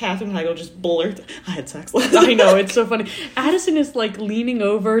that Katherine Heigl just blurts, I had sex last night. I know, it's so funny. Addison is, like, leaning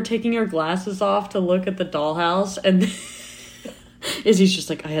over, taking her glasses off to look at the dollhouse, and Izzy's just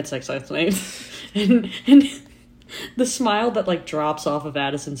like, I had sex last night. And the smile that, like, drops off of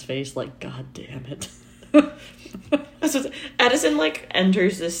Addison's face, like, God damn it. So Addison, like,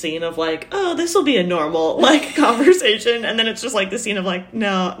 enters this scene of, like, oh, this will be a normal, like, conversation, and then it's just, like, the scene of, like,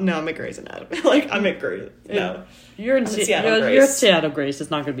 no, I'm at Grey's Anatomy. Like, I'm at Grey's. No. You're at Seattle Grace.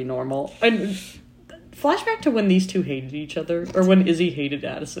 It's not going to be normal. And flashback to when these two hated each other, or when Izzy hated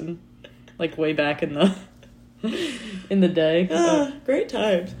Addison, like, way back in the day. Great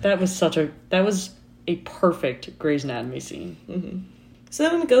times. That was a perfect Grey's Anatomy scene. Mm-hmm. So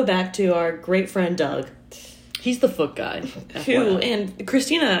then we go back to our great friend Doug. He's the foot guy. And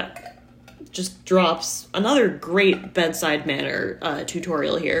Christina just drops another great bedside manner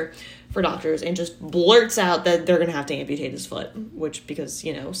tutorial here for doctors and just blurts out that they're going to have to amputate his foot, which, because,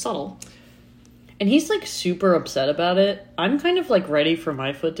 subtle. And he's, like, super upset about it. I'm kind of, like, ready for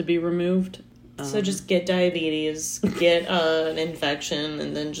my foot to be removed. So just get diabetes, get an infection,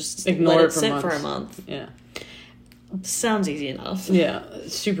 and then just ignore let it sit months. for a month. Yeah. Sounds easy enough. Yeah,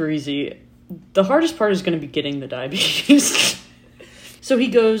 super easy. The hardest part is going to be getting the diabetes. So he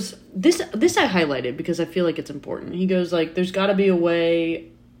goes, this I highlighted because I feel like it's important. He goes, like, there's got to be a way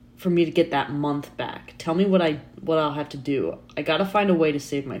for me to get that month back. Tell me what I'll have to do. I gotta find a way to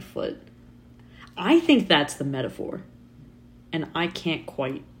save my foot. I think that's the metaphor. And I can't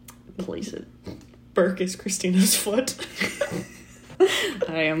quite place it. Burke is Christina's foot.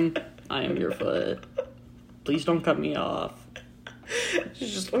 I am your foot. Please don't cut me off. She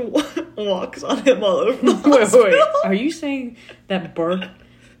just walks on him all over the hospital. Wait. Are you saying that Burke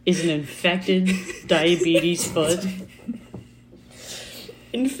is an infected diabetes foot?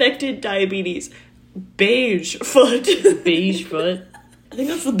 Infected diabetes. Beige foot. Beige foot? I think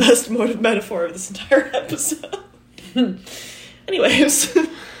that's the best metaphor of this entire episode. Anyways.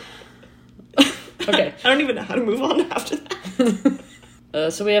 Okay. I don't even know how to move on after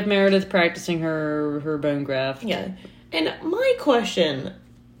that. So we have Meredith practicing her bone graft. Yeah. And my question,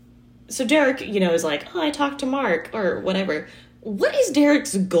 so Derek, is like, I talked to Mark, or whatever. What is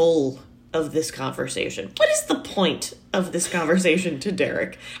Derek's goal of this conversation? What is the point of this conversation to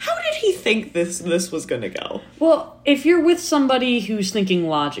Derek? How did he think this was going to go? Well, if you're with somebody who's thinking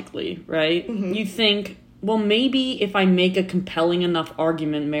logically, right? Mm-hmm. You think, well, maybe if I make a compelling enough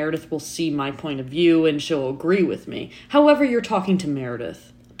argument, Meredith will see my point of view and she'll agree with me. However, you're talking to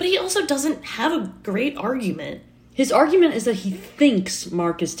Meredith. But he also doesn't have a great argument. His argument is that he thinks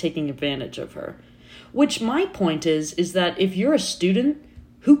Mark is taking advantage of her. Which my point is that if you're a student,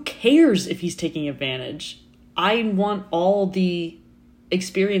 who cares if he's taking advantage? I want all the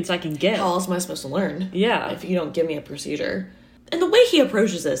experience I can get. How else am I supposed to learn? Yeah. If you don't give me a procedure. And the way he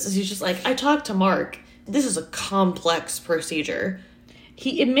approaches this is he's just like, I talked to Mark. This is a complex procedure.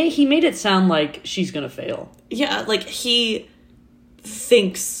 He made it sound like she's gonna fail. Yeah, like he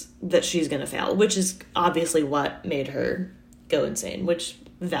thinks that she's gonna fail, which is obviously what made her go insane, which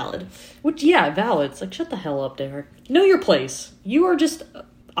valid. Valid. It's like, shut the hell up, Derek. Know your place. You are just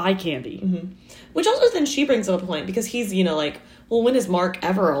eye candy. Mm-hmm. Which also then she brings up a point, because he's, like, well, when has Mark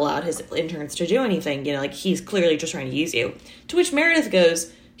ever allowed his interns to do anything? Like, he's clearly just trying to use you. To which Meredith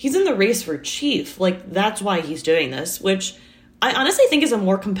goes, he's in the race for chief. Like, that's why he's doing this, which I honestly think is a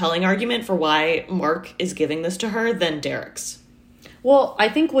more compelling argument for why Mark is giving this to her than Derek's. Well, I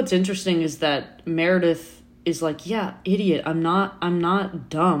think what's interesting is that Meredith is like, yeah, idiot, I'm not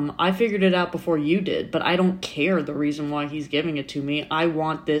dumb. I figured it out before you did, but I don't care the reason why he's giving it to me. I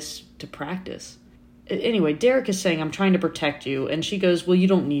want this to practice. Anyway, Derek is saying, I'm trying to protect you, and she goes, well, you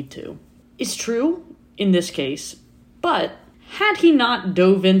don't need to. It's true in this case, but had he not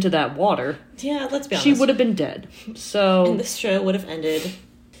dove into that water, yeah, let's be honest, she would have been dead. So, and this show would have ended.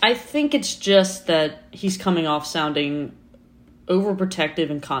 I think it's just that he's coming off sounding overprotective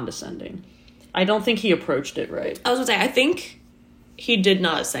and condescending. I don't think he approached it right. I was gonna say, I think he did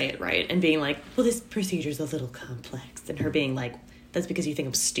not say it right, and being like, well, this procedure's a little complex, and her being like, that's because you think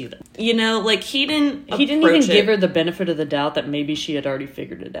I'm stupid. Like, he didn't even give her the benefit of the doubt that maybe she had already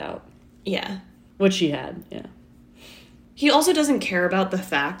figured it out. Yeah. Which she had, yeah. He also doesn't care about the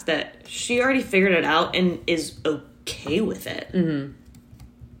fact that she already figured it out and is okay with it. Mm-hmm.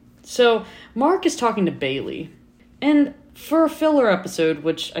 So, Mark is talking to Bailey, and for a filler episode,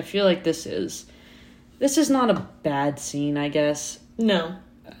 which I feel like this is not a bad scene, I guess. No.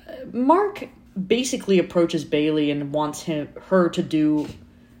 Mark basically approaches Bailey and wants her to do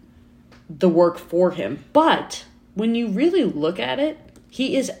the work for him. But when you really look at it,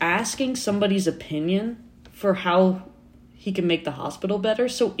 he is asking somebody's opinion for how he can make the hospital better.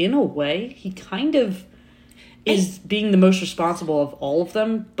 So in a way, he kind of is being the most responsible of all of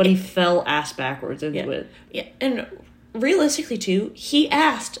them, but he fell ass backwards into it. Yeah, and realistically, too, he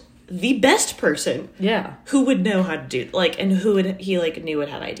asked the best person, who would know how to do, and who knew would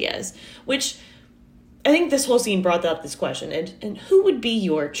have ideas. Which I think this whole scene brought up this question: and who would be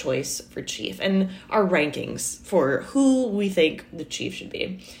your choice for chief, and our rankings for who we think the chief should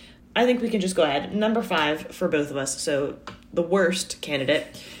be. I think we can just go ahead. Number 5 for both of us. So the worst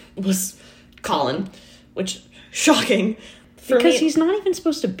candidate was Colin, which shocking. Because he's not even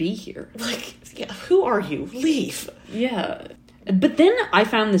supposed to be here. Who are you? Leave. Yeah. But then I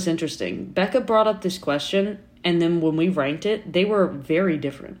found this interesting. Becca brought up this question, and then when we ranked it, they were very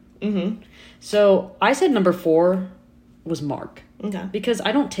different. Mm-hmm. So I said number 4 was Mark. Okay. Because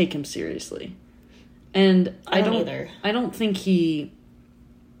I don't take him seriously. And I don't either. I don't think he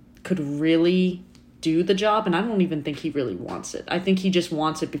could really do the job, and I don't even think he really wants it. I think he just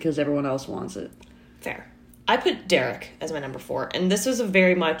wants it because everyone else wants it. Fair. I put Derek as my number 4, and this was a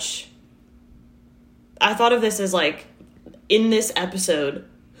very much... I thought of this as, in this episode,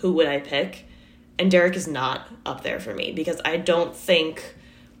 who would I pick? And Derek is not up there for me, because I don't think...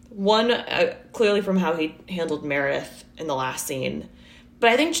 One, clearly from how he handled Meredith in the last scene, but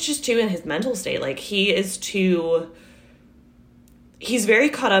I think it's just, too, in his mental state. He is too... he's very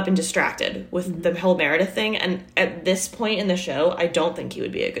caught up and distracted with the whole Meredith thing. And at this point in the show, I don't think he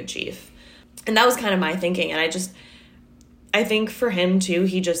would be a good chief. And that was kind of my thinking. And I think for him too,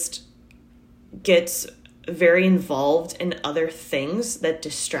 he just gets very involved in other things that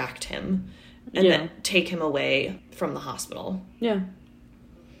distract him and that take him away from the hospital. Yeah.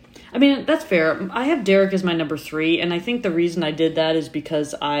 I mean, that's fair. I have Derek as my number 3, and I think the reason I did that is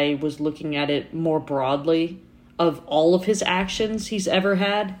because I was looking at it more broadly of all of his actions he's ever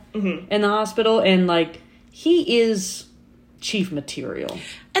had in the hospital, and, like, he is chief material.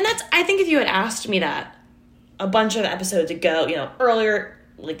 And I think if you had asked me that a bunch of episodes ago, you know, earlier,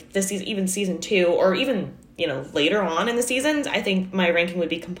 like this season, even season 2, or even, you know, later on in the seasons, I think my ranking would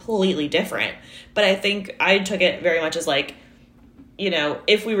be completely different. But I think I took it very much as like, you know,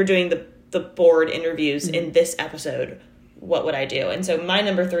 if we were doing the board interviews in this episode, what would I do? And so my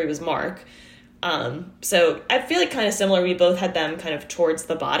number 3 was Mark. So I feel like kind of similar. We both had them kind of towards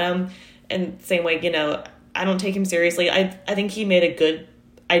the bottom. And same way, you know, I don't take him seriously. I think he made a good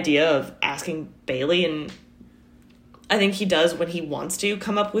idea of asking Bailey, and I think he does when he wants to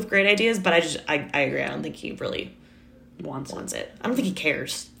come up with great ideas, but I agree. I don't think he really wants it. I don't think he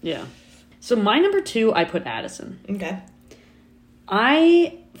cares. Yeah. So my number 2, I put Addison. Okay.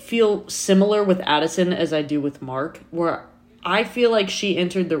 I feel similar with Addison as I do with Mark, where I feel like she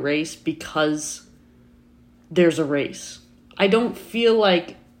entered the race because there's a race. I don't feel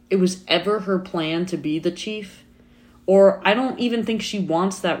like it was ever her plan to be the chief, or I don't even think she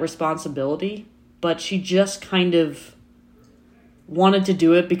wants that responsibility, but she just kind of wanted to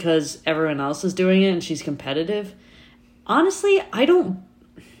do it because everyone else is doing it and she's competitive. Honestly,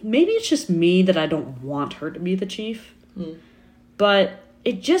 maybe it's just me that I don't want her to be the chief. But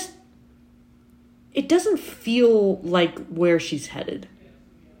it doesn't feel like where she's headed.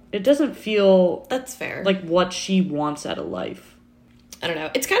 It doesn't feel... That's fair. Like what she wants out of life. I don't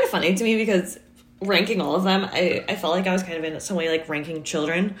know. It's kind of funny to me because ranking all of them, I felt like I was kind of in some way like ranking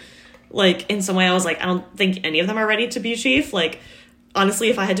children. Like, in some way I was like, I don't think any of them are ready to be chief. Like, honestly,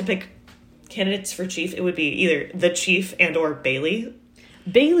 if I had to pick candidates for chief, it would be either the chief and or Bailey.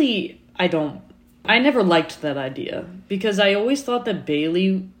 Bailey, I never liked that idea because I always thought that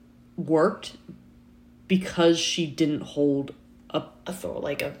Bailey worked because she didn't hold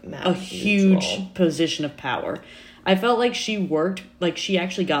a huge position of power. I felt like she worked, like she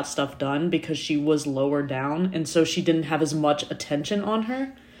actually got stuff done because she was lower down, and so she didn't have as much attention on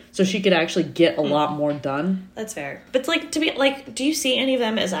her, so she could actually get a lot more done. That's fair. But like, to be like, do you see any of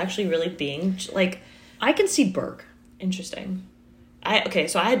them as actually really being like? I can see Burke. Interesting.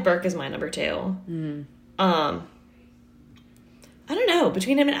 So I had Burke as my number 2. I don't know,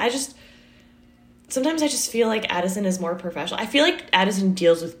 between him and sometimes I just feel like Addison is more professional. I feel like Addison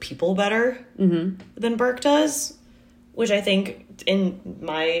deals with people better than Burke does, which I think in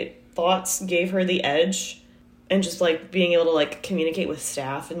my thoughts gave her the edge, and just like being able to like communicate with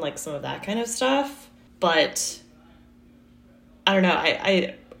staff and like some of that kind of stuff. But I don't know.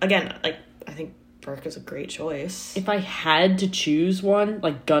 I think Burke is a great choice. If I had to choose one,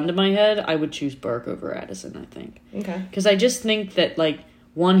 like gun to my head, I would choose Burke over Addison, I think. Okay. Because I just think that, like,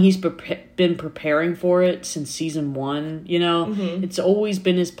 one, he's been preparing for it since season 1, you know? It's always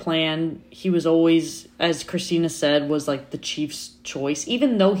been his plan. He was always, as Christina said, was, like, the chief's choice.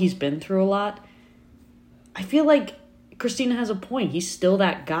 Even though he's been through a lot, I feel like Christina has a point. He's still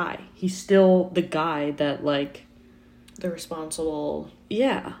that guy. He's still the guy that, like... The responsible...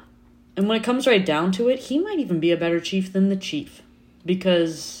 Yeah. And when it comes right down to it, he might even be a better chief than the chief.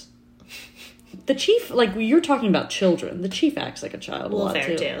 Because the chief, like, you're talking about children. The chief acts like a child a lot,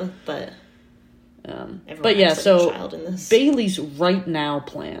 fair too. But yeah, so a child in this. Bailey's right now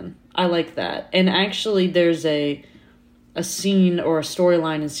plan. I like that. And actually, there's a scene or a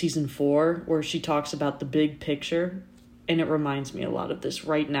storyline in season 4 where she talks about the big picture. And it reminds me a lot of this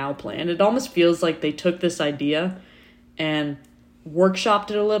right now plan. It almost feels like they took this idea and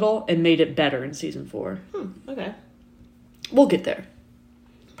workshopped it a little and made it better in season 4. Okay. We'll get there.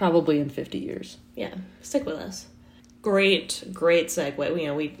 Probably in 50 years. Yeah, stick with us. Great segue. You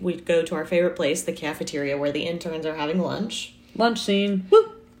know, we go to our favorite place, the cafeteria, where the interns are having lunch. Lunch scene.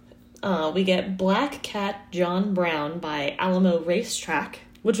 Woo! We get Black Cat John Brown by Alamo Racetrack.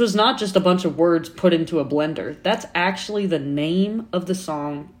 Which was not just a bunch of words put into a blender. That's actually the name of the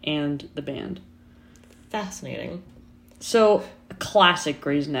song and the band. Fascinating. So, classic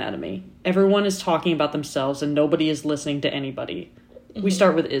Grey's Anatomy. Everyone is talking about themselves and nobody is listening to anybody. We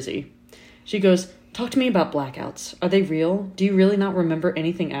start with Izzy. She goes, "Talk to me about blackouts. Are they real? Do you really not remember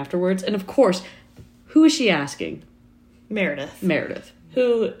anything afterwards?" And of course, who is she asking? Meredith. Meredith.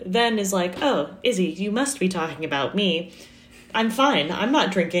 Who then is like, "Oh, Izzy, you must be talking about me." I'm fine. I'm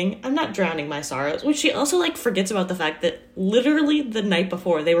not drinking. I'm not drowning my sorrows. Which she also, like, forgets about the fact that literally the night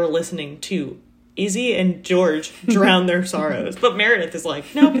before they were listening to Izzy and George drown their sorrows. But Meredith is like,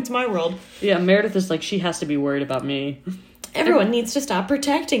 nope, it's my world. Yeah, Meredith is like, she has to be worried about me. Everyone needs to stop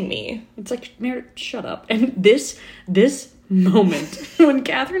protecting me. It's like, Meredith, shut up. And this moment, when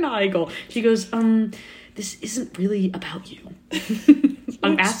Katherine Heigl, she goes, this isn't really about you.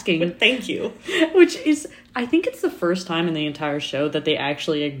 I'm asking. Thank you. Which is, I think it's the first time in the entire show that they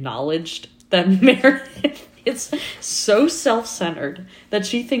actually acknowledged that Meredith is so self-centered that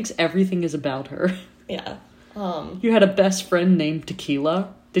she thinks everything is about her. Yeah. You had a best friend named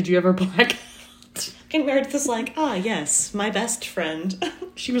Tequila. Did you ever black out? And Meredith is like, yes, my best friend.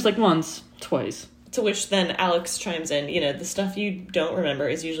 She was like, once, twice. To which then Alex chimes in, the stuff you don't remember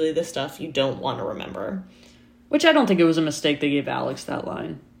is usually the stuff you don't want to remember. Which I don't think it was a mistake they gave Alex that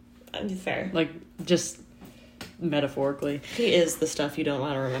line. Fair. Like, just metaphorically. He is the stuff you don't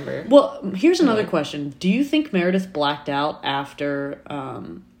want to remember. Well, here's another question. Do you think Meredith blacked out after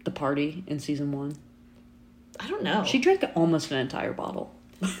the party in season 1? I don't know. She drank almost an entire bottle.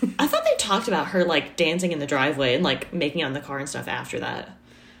 I thought they talked about her, like, dancing in the driveway and, like, making out in the car and stuff after that.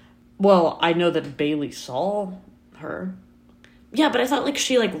 Well, I know that Bailey saw her. Yeah, but I thought, like,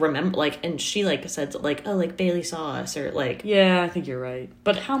 she, like, remember, like, and she, like, said, like, oh, like, Bailey saw us, or, like... Yeah, I think you're right.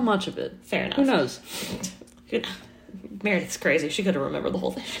 But how much of it? Fair enough. Who knows? Meredith's crazy. She could have remembered the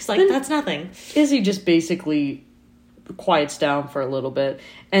whole thing. She's like, that's nothing. Izzy just basically quiets down for a little bit.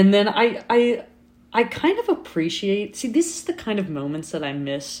 And then I kind of appreciate... See, this is the kind of moments that I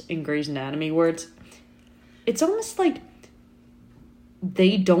miss in Grey's Anatomy, where it's almost like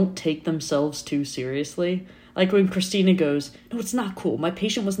they don't take themselves too seriously. Like when Christina goes, no, it's not cool. My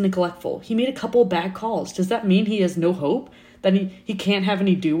patient was neglectful. He made a couple of bad calls. Does that mean he has no hope? That he can't have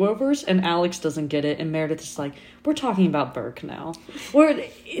any do-overs? And Alex doesn't get it. And Meredith is like, we're talking about Burke now. Where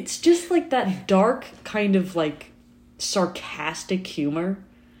it's just like that dark kind of like sarcastic humor.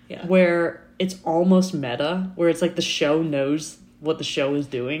 Yeah. Where it's almost meta. Where it's like the show knows what the show is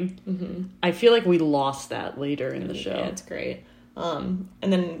doing. Mm-hmm. I feel like we lost that later in the show. Yeah, it's great. And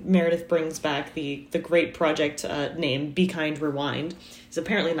then Meredith brings back the great project name, Be Kind, Rewind. It's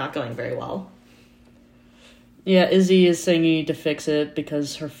apparently not going very well. Yeah, Izzy is saying you need to fix it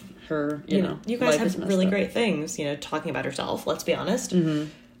because her you know, you guys life have really up. great things, talking about herself, let's be honest. Mm-hmm.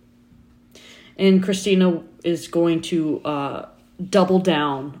 And Christina is going to double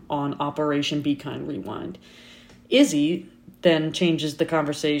down on Operation Be Kind, Rewind. Izzy then changes the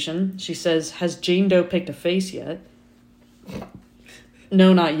conversation. She says, has Jane Doe picked a face yet?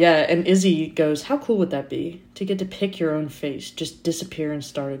 No, not yet. And Izzy goes, how cool would that be? To get to pick your own face, just disappear and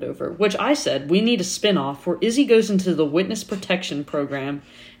start it over. Which I said, we need a spin-off where Izzy goes into the witness protection program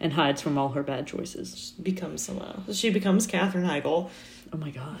and hides from all her bad choices. She becomes Katherine Heigl. Oh my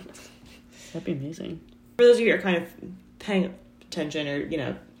god. That'd be amazing. For those of you who are kind of paying attention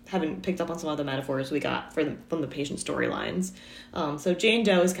or, haven't picked up on some of the metaphors we got from the patient storylines. So Jane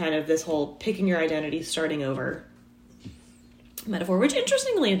Doe is kind of this whole picking your identity, starting over metaphor, which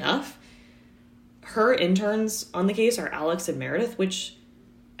interestingly enough, her interns on the case are Alex and Meredith, which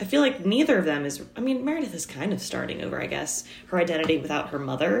I feel like neither of them is... I mean, Meredith is kind of starting over, I guess. Her identity without her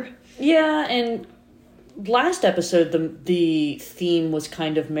mother. Yeah, and last episode, the theme was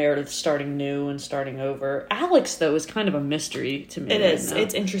kind of Meredith starting new and starting over. Alex, though, is kind of a mystery to me. It is.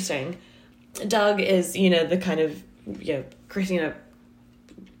 It's interesting. Doug is, the kind of... Christina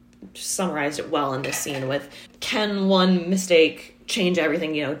summarized it well in this scene with, can one mistake change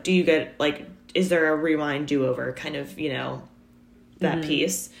everything? Do you get, is there a rewind do-over kind of, that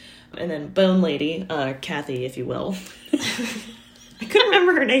piece? And then Bone Lady, Kathy, if you will. I couldn't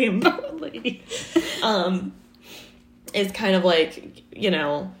remember her name. Bone Lady. Is kind of like,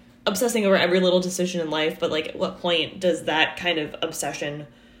 obsessing over every little decision in life, but at what point does that kind of obsession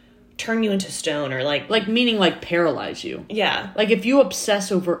turn you into stone, or meaning paralyze you? Yeah. If you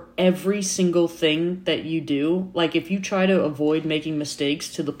obsess over every single thing that you do, if you try to avoid making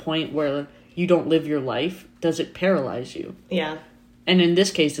mistakes to the point where you don't live your life, does it paralyze you? Yeah. And in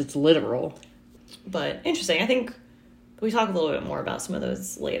this case, it's literal. But interesting. I think we talk a little bit more about some of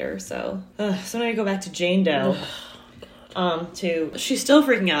those later. So now I go back to Jane Doe. She's still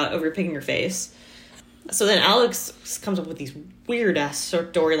freaking out over picking her face. So then Alex comes up with these weird-ass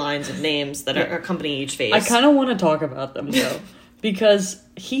storylines of names that accompany each face. I kind of want to talk about them, though. Because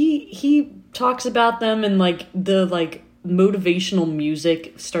he talks about them in, the motivational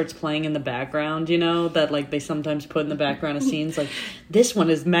music starts playing in the background, you know, that like they sometimes put in the background of scenes, like this one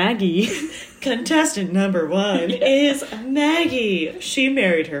is Maggie. Contestant number 1 is Maggie. She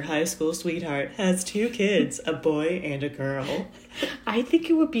married her high school sweetheart, has 2 kids, a boy and a girl. I think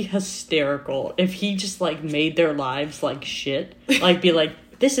it would be hysterical if he just like made their lives like shit. Like be like,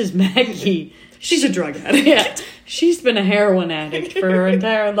 this is Maggie. She's a drug addict. Yeah. She's been a heroin addict for her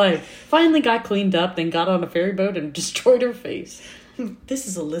entire life. Finally got cleaned up, then got on a ferry boat and destroyed her face. This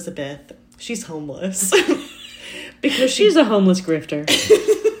is Elizabeth. She's homeless. Because She's a homeless grifter.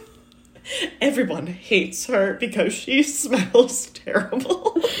 everyone hates her because she smells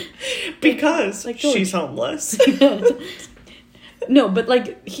terrible. Because Like George. she's homeless. No, but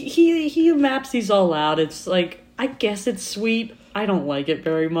like he maps these all out. It's like, I guess it's sweet. I don't like it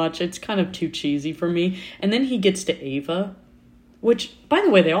very much. It's kind of too cheesy for me. And then he gets to Ava, which, by the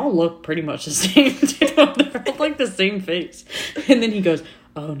way, they all look pretty much the same too. They're all like the same face. And then he goes,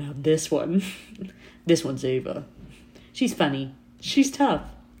 oh, now this one's Ava. She's funny. She's tough.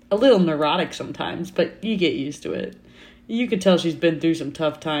 A little neurotic sometimes, but you get used to it. You can tell she's been through some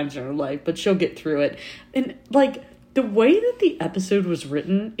tough times in her life, but she'll get through it. And like, the way that the episode was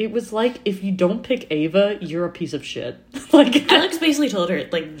written, it was like, if you don't pick Ava, you're a piece of shit. Like, Alex basically told her,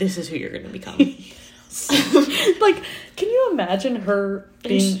 like, this is who you're going to become. like, can you imagine her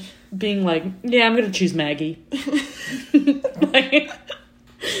being like, yeah, I'm gonna choose Maggie. Like,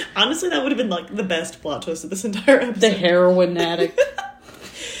 Honestly, that would have been, like, the best plot twist of this entire episode. the heroin addict.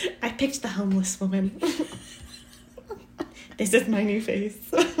 I picked the homeless woman. This is my new face.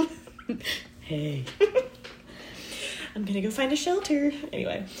 Hey. I'm gonna go find a shelter.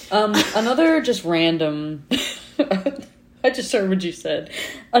 Anyway. Another just random... I just heard what you said.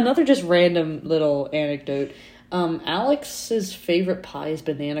 Another just random little anecdote. Alex's favorite pie is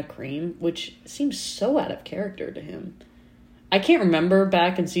banana cream, which seems so out of character to him. I can't remember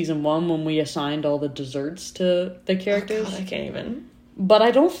back in season 1 when we assigned all the desserts to the characters. Oh God, I can't even. But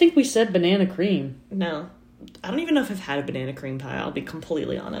I don't think we said banana cream. No. I don't even know if I've had a banana cream pie, I'll be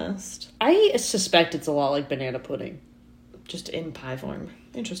completely honest. I suspect it's a lot like banana pudding. Just in pie form.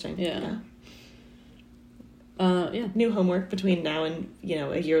 Interesting. Yeah. Yeah. New homework between now and,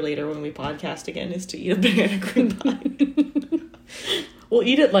 a year later when we podcast again is to eat a banana cream pie. We'll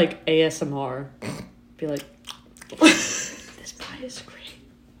eat it like ASMR. Be like, this pie is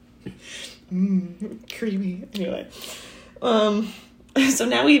great. Creamy. Anyway. So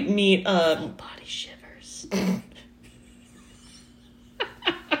now we meet, Body shivers.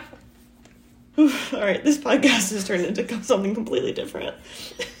 Alright, this podcast has turned into something completely different.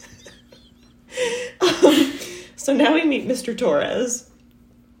 So now we meet Mr. Torres.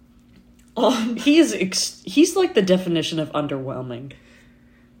 He's like the definition of underwhelming.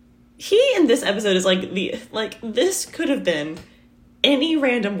 He in this episode is this could have been any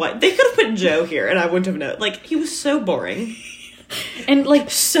random white. They could have put Joe here and I wouldn't have known. Like, he was so boring. And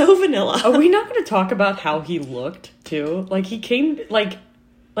like, So vanilla. are we not going to talk about how he looked too? Like, he came like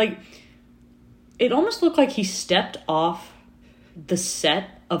it almost looked like he stepped off the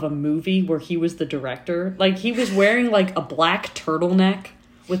set of a movie where he was the director. Like, he was wearing like a black turtleneck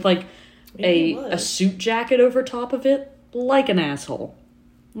with like a suit jacket over top of it, like an asshole.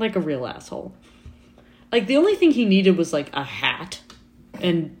 Like a real asshole. Like, the only thing he needed was like a hat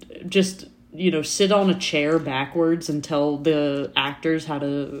and just, sit on a chair backwards and tell the actors how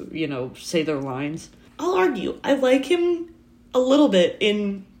to, say their lines. I'll argue. I like him a little bit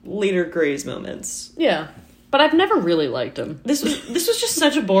in later Grey's moments. Yeah. But I've never really liked him. This was just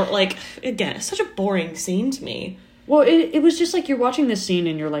such a such a boring scene to me. Well, it was just like you're watching this scene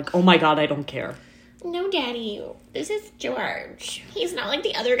and you're like, oh my god, I don't care. No, Daddy, this is George. He's not like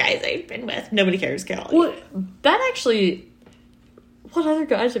the other guys I've been with. Nobody cares, Callie. Well, that actually... What other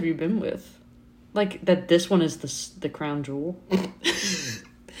guys have you been with? Like, that this one is the crown jewel?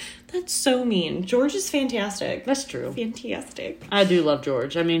 That's so mean. George is fantastic. That's true. Fantastic. I do love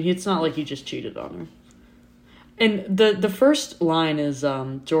George. I mean, it's not like he just cheated on her. And the first line is,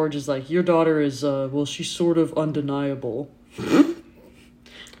 George is like, your daughter is, she's sort of undeniable.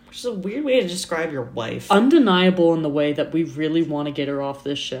 Which is a weird way to describe your wife. Undeniable in the way that we really want to get her off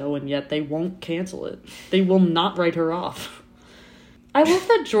this show, and yet they won't cancel it. They will not write her off. I love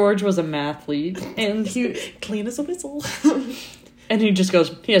that George was a mathlete, and he... Clean as a whistle. And he just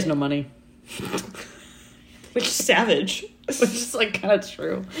goes, he has no money. Which is savage. Which is, like, kind of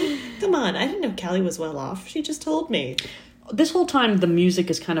true. Come on, I didn't know Callie was well off. She just told me. This whole time, the music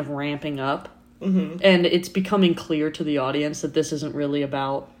is kind of ramping up. Mm-hmm. And it's becoming clear to the audience that this isn't really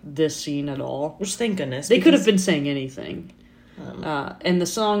about this scene at all. Which, thank goodness. They could have been saying anything. And the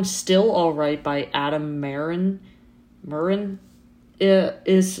song Still Alright by Adam Marin Murren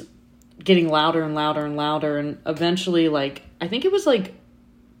is getting louder and louder and louder, and eventually, like, I think it was like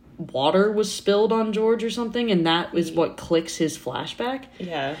water was spilled on George or something, and that is what clicks his flashback.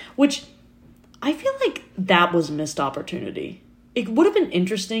 Yeah. Which I feel like that was a missed opportunity. It would have been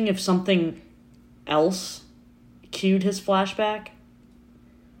interesting if something else cued his flashback.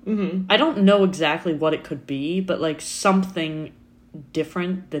 Mm-hmm. I don't know exactly what it could be, but like something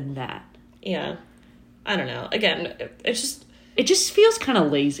different than that. Yeah. I don't know. Again, it just feels kind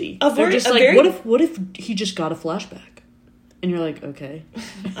of lazy. They're just like, what if he just got a flashback? And you're like, okay.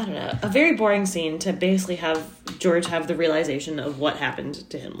 I don't know. A very boring scene to basically have George have the realization of what happened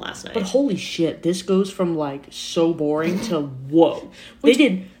to him last night. But holy shit, this goes from like so boring to whoa. They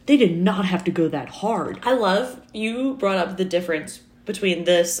did not have to go that hard. I love you brought up the difference between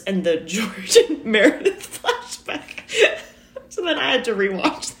this and the George and Meredith flashback. So then I had to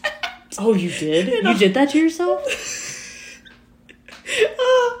rewatch that. Oh, you did? You did that to yourself?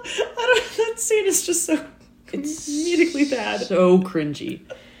 That scene is just so comedically bad. So cringy.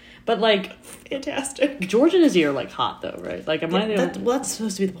 But like, fantastic. George and Izzy are like hot though, right? Like, that's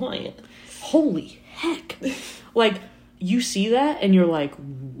supposed to be the point. Holy heck. Like, you see that and you're like,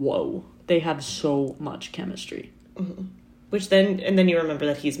 whoa, they have so much chemistry. Mm-hmm. And then you remember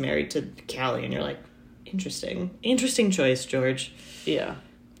that he's married to Callie and you're like, interesting choice, George. Yeah.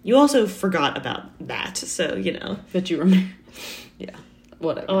 You also forgot about that, so, you know. That you remember. Yeah,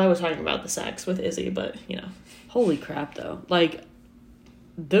 whatever. Oh, I was talking about the sex with Izzy, but, you know. Holy crap, though. Like,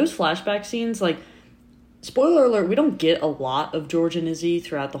 those flashback scenes, like, spoiler alert, we don't get a lot of George and Izzy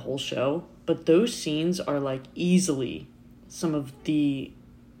throughout the whole show, but those scenes are, like, easily some of the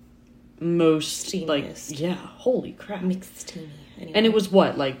most, steamiest. Like, yeah, holy crap. Mixed steamy. Anyway. And it was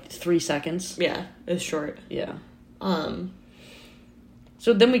what, like 3 seconds? Yeah, it was short. Yeah.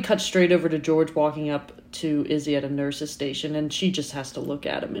 So then we cut straight over to George walking up to Izzy at a nurse's station, and she just has to look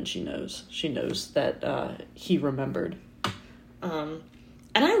at him, and she knows that he remembered. And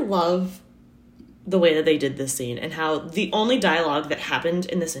I love the way that they did this scene, and how the only dialogue that happened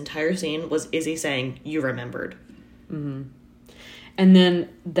in this entire scene was Izzy saying, "You remembered." Mm-hmm. And then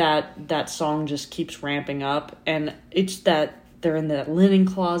that song just keeps ramping up, and it's that they're in that linen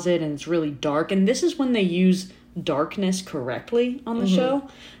closet, and it's really dark, and this is when they use darkness correctly on the show.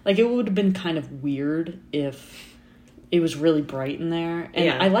 Like, it would have been kind of weird if it was really bright in there. And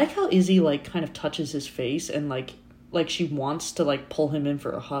yeah. I like how Izzy like kind of touches his face and like she wants to like pull him in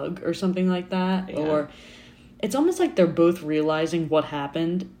for a hug or something like that. Yeah. Or it's almost like they're both realizing what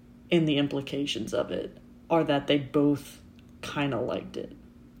happened, and the implications of it are that they both kind of liked it,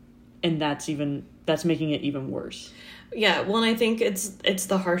 and that's making it even worse. Yeah, well, and I think it's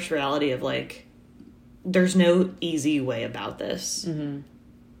the harsh reality of like, there's no easy way about this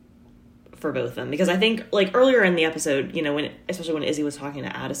for both of them. Because I think, like, earlier in the episode, you know, especially when Izzy was talking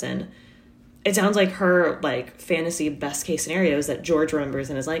to Addison, it sounds like her, like, fantasy best case scenario is that George remembers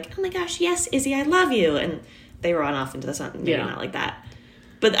and is like, oh my gosh, yes, Izzy, I love you. And they run off into the sun. Maybe not like that.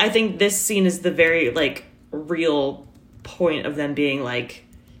 But I think this scene is the very, like, real point of them being like,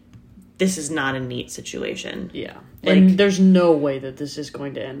 this is not a neat situation. Yeah. Like, and there's no way that this is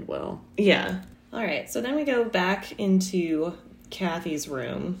going to end well. Yeah. All right, so then we go back into Kathy's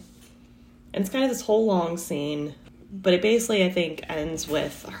room. And it's kind of this whole long scene, but it basically, I think, ends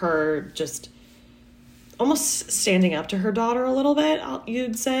with her just almost standing up to her daughter a little bit,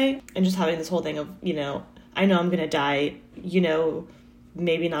 you'd say, and just having this whole thing of, you know, I know I'm going to die, you know,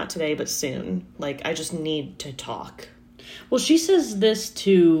 maybe not today, but soon. Like, I just need to talk. Well, she says this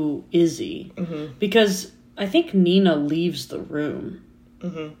to Izzy because I think Nina leaves the room.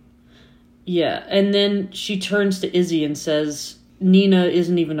 Mm-hmm. Yeah, and then she turns to Izzy and says, Nina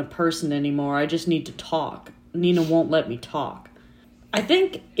isn't even a person anymore. I just need to talk. Nina won't let me talk. I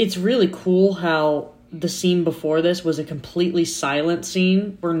think it's really cool how the scene before this was a completely silent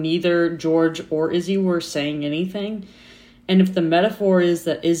scene where neither George or Izzy were saying anything. And if the metaphor is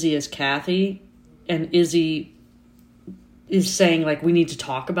that Izzy is Kathy and Izzy is saying, like, we need to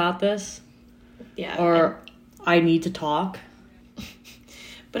talk about this. Yeah. Or I need to talk.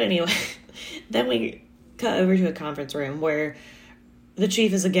 But anyway, then we cut over to a conference room where the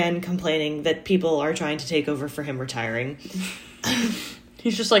chief is again complaining that people are trying to take over for him retiring.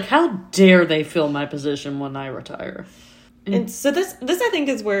 He's just like, how dare they fill my position when I retire? And so this I think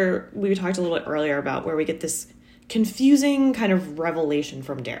is where we talked a little bit earlier about where we get this confusing kind of revelation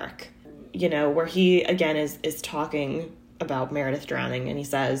from Derek. You know, where he again is talking about Meredith drowning, and he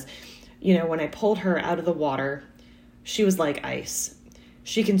says, you know, when I pulled her out of the water, she was like ice.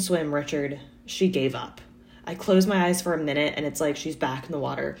 She can swim, Richard. She gave up. I close my eyes for a minute and it's like she's back in the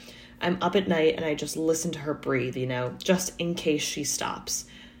water. I'm up at night and I just listen to her breathe, you know, just in case she stops.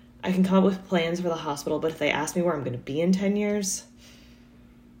 I can come up with plans for the hospital, but if they ask me where I'm going to be in 10 years...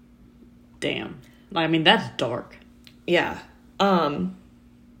 Damn. I mean, that's dark. Yeah. And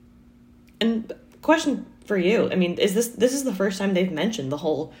question for you. I mean, this is the first time they've mentioned the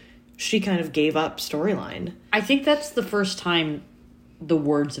whole she kind of gave up storyline. I think that's the first time the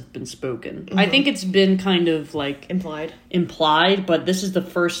words have been spoken. I think it's been kind of like implied, but this is the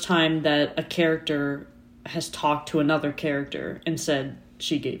first time that a character has talked to another character and said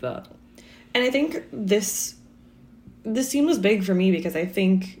she gave up. And I think this scene was big for me because I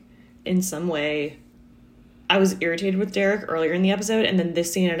think in some way I was irritated with Derek earlier in the episode, and then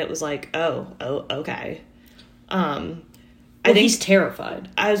this scene and it was like, oh, okay. I think he's terrified.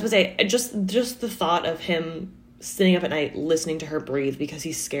 I was going to say, just the thought of him sitting up at night listening to her breathe because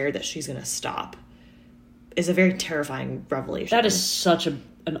he's scared that she's going to stop is a very terrifying revelation. That is such an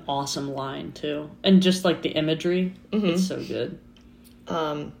awesome line, too. And just, like, the imagery, it's so good.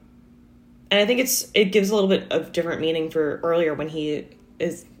 And I think it gives a little bit of different meaning for earlier when he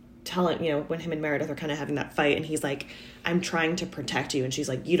is telling, you know, when him and Meredith are kind of having that fight and he's like, I'm trying to protect you. And she's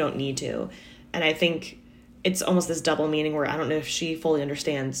like, you don't need to. And I think it's almost this double meaning where I don't know if she fully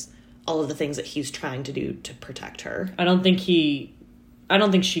understands all of the things that he's trying to do to protect her. I don't think she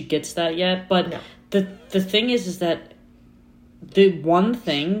gets that yet, but no. The thing is that the one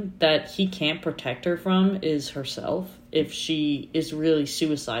thing that he can't protect her from is herself if she is really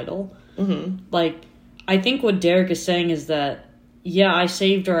suicidal. Like, I think what Derek is saying is that, yeah, I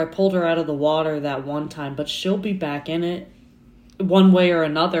saved her, I pulled her out of the water that one time, but she'll be back in it one way or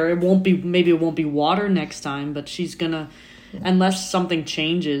another. Maybe it won't be water next time, but she's gonna, unless something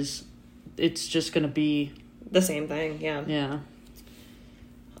changes, it's just gonna be the same thing. Yeah.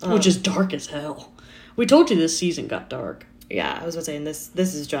 Which is dark as hell. We told you this season got dark. Yeah, I was about to say, and this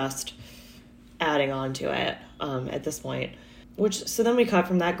is just adding on to it at this point. So then we cut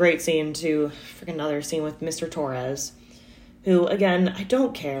from that great scene to freaking another scene with Mr. Torres, who, again, I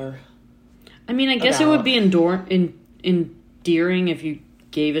don't care. I mean, I guess it would be endearing if you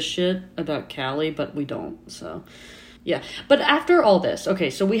gave a shit about Callie, but we don't, so... Yeah, but after all this,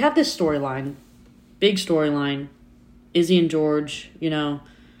 okay, so we have this storyline, big storyline, Izzy and George, you know,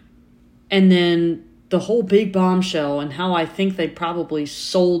 and then the whole big bombshell and how I think they probably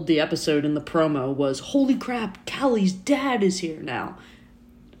sold the episode in the promo was, holy crap, Callie's dad is here now.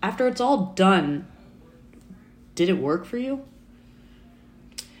 After it's all done, did it work for you?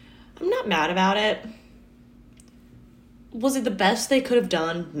 I'm not mad about it. Was it the best they could have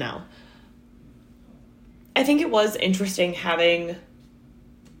done? No. I think it was interesting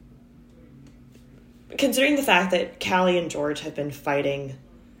considering the fact that Callie and George have been fighting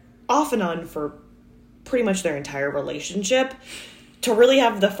off and on for pretty much their entire relationship, to really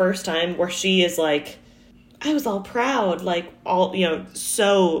have the first time where she is like, I was all proud, like, all, you know,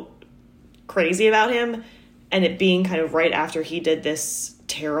 so crazy about him, and it being kind of right after he did this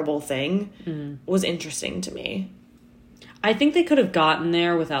terrible thing was interesting to me. I think they could have gotten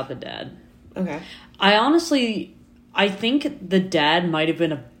there without the dad. Okay. I think the dad might have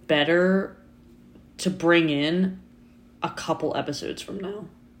been better to bring in a couple episodes from now.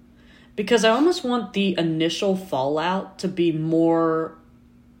 Because I almost want the initial fallout to be more...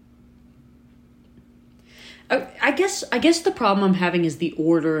 I guess the problem I'm having is the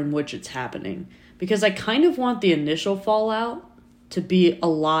order in which it's happening. Because I kind of want the initial fallout to be a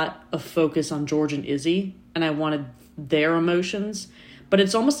lot of focus on George and Izzy. And I wanted their emotions. But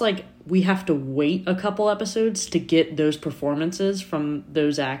it's almost like we have to wait a couple episodes to get those performances from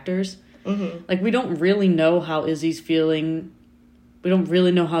those actors. Like, we don't really know how Izzy's feeling. We don't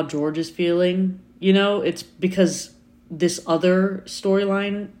really know how George is feeling. You know, it's because this other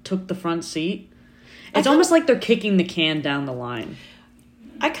storyline took the front seat. It's almost like they're kicking the can down the line.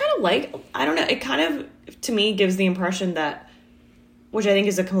 I kind of I don't know, it kind of, to me, gives the impression that, which I think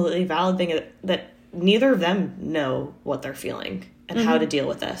is a completely valid thing, that neither of them know what they're feeling and how to deal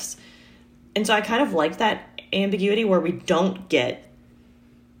with this. And so I kind of like that ambiguity where we don't get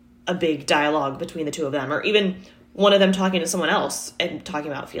a big dialogue between the two of them, or even one of them talking to someone else and talking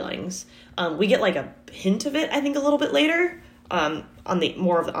about feelings. We get like a hint of it, I think, a little bit later, on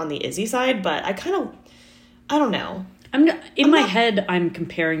the Izzy side, but I don't know. In my head, I'm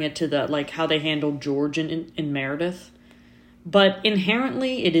comparing it to how they handled George in Meredith. But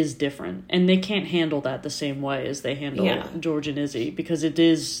inherently, it is different. And they can't handle that the same way as they handle George and Izzy. Because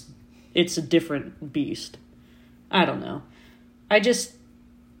it's a different beast. I don't know.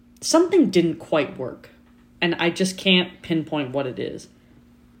 Something didn't quite work. And I just can't pinpoint what it is.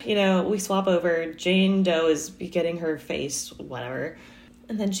 You know, we swap over. Jane Doe is getting her face, whatever.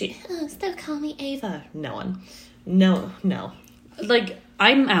 And then she, still call me Ava. No one. No. Like,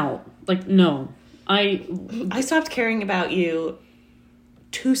 I'm out. Like, no. I stopped caring about you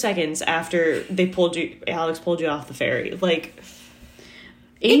 2 seconds after Alex pulled you off the ferry. Like,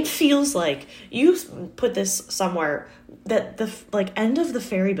 it feels like you put this somewhere that the end of the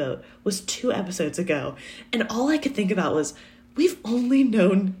ferry boat was 2 episodes ago, and all I could think about was, we've only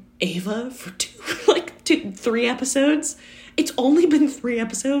known Ava for 3 episodes. It's only been 3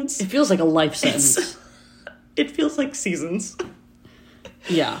 episodes. It feels like a life sentence. It feels like seasons.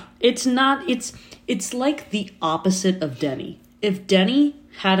 Yeah. It's not, it's like the opposite of Denny. If Denny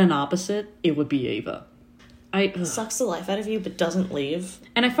had an opposite, it would be Ava. Sucks the life out of you, but doesn't leave.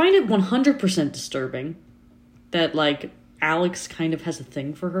 And I find it 100% disturbing that, like, Alex kind of has a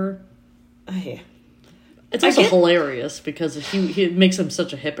thing for her. Yeah. It's also hilarious because he makes him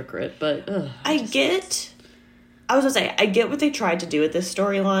such a hypocrite, but... I get what they tried to do with this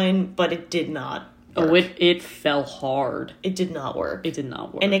storyline, but it did not work. Oh, it fell hard. It did not work. It did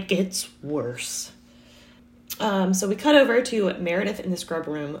not work. And it gets worse. So we cut over to Meredith in the scrub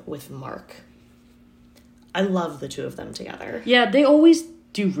room with Mark. I love the two of them together. Yeah, they always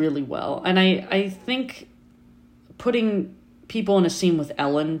do really well. And I think putting people in a scene with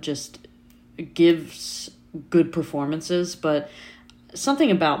Ellen just gives good performances, but something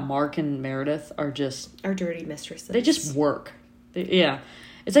about Mark and Meredith are just... Our dirty mistresses. They just work.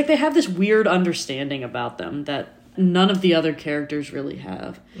 It's like they have this weird understanding about them that none of the other characters really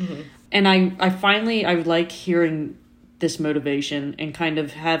have. Mm-hmm. And I like hearing this motivation and kind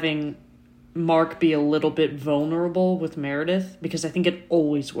of having Mark be a little bit vulnerable with Meredith, because I think it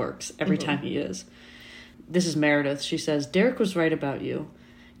always works every time he is. This is Meredith. She says, Derek was right about you.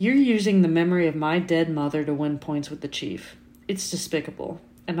 You're using the memory of my dead mother to win points with the chief. It's despicable,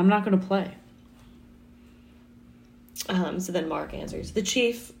 and I'm not going to play. So then Mark answers, the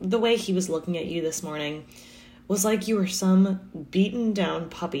chief, the way he was looking at you this morning was like you were some beaten down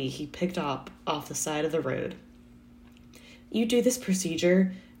puppy he picked up off the side of the road. You do this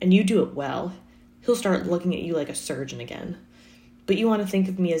procedure, and you do it well, he'll start looking at you like a surgeon again. But you want to think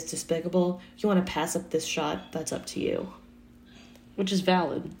of me as despicable, you want to pass up this shot, that's up to you. Which is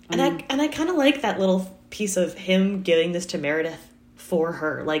valid. I kind of like that little piece of him giving this to Meredith for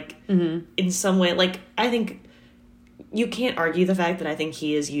her. Like, in some way, like, I think you can't argue the fact that I think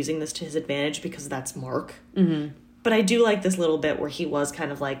he is using this to his advantage because that's Mark. Mm-hmm. But I do like this little bit where he was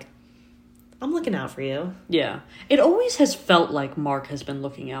kind of like, I'm looking out for you. Yeah. It always has felt like Mark has been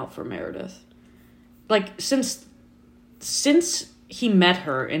looking out for Meredith. Like, since he met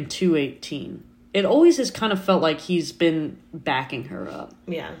her in 218, it always has kind of felt like he's been backing her up.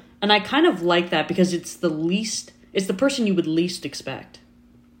 Yeah. And I kind of like that because it's the person you would least expect.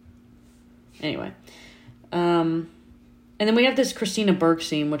 Anyway. And then we have this Christina Burke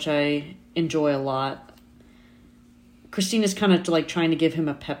scene, which I enjoy a lot. Christina's kind of like trying to give him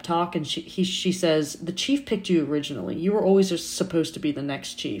a pep talk, and she says, the chief picked you originally. You were always just supposed to be the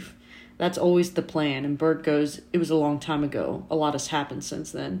next chief. That's always the plan. And Bert goes, it was a long time ago. A lot has happened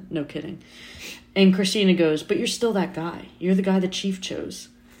since then. No kidding. And Christina goes, but you're still that guy. You're the guy the chief chose.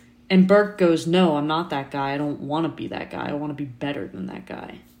 And Bert goes, no, I'm not that guy. I don't want to be that guy. I want to be better than that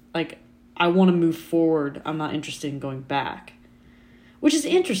guy. Like, I want to move forward. I'm not interested in going back. Which is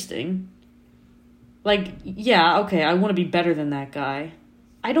interesting. Like, yeah, okay, I want to be better than that guy.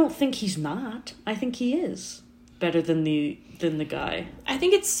 I don't think he's not. I think he is better than the guy. I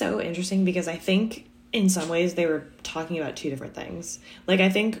think it's so interesting because I think in some ways they were talking about two different things. Like, I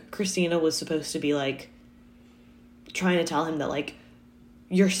think Christina was supposed to be, like, trying to tell him that, like,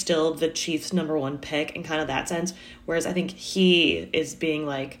 you're still the chief's number one pick in kind of that sense. Whereas I think he is being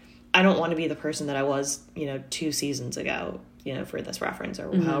like, I don't want to be the person that I was, 2 seasons ago, for this reference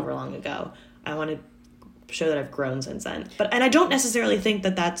or however long ago. I want to show that I've grown since then. And I don't necessarily think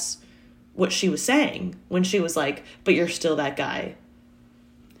that that's what she was saying when she was like, but you're still that guy.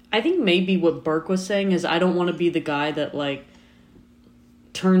 I think maybe what Burke was saying is I don't want to be the guy that, like,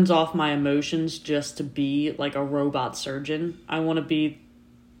 turns off my emotions just to be, like, a robot surgeon. I want to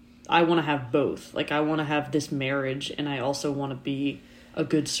have both. Like, I want to have this marriage, and I also want to be a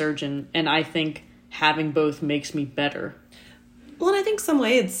good surgeon. And I think having both makes me better. Well, and I think some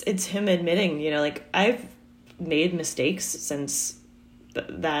way it's him admitting, like, I've made mistakes since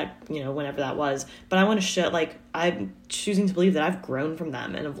that, whenever that was. But I want to show, like, I'm choosing to believe that I've grown from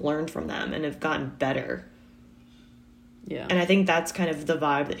them and have learned from them and have gotten better. Yeah. And I think that's kind of the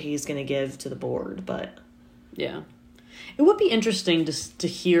vibe that he's going to give to the board, but... Yeah. It would be interesting to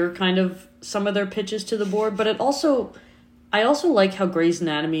hear kind of some of their pitches to the board, but I also like how Grey's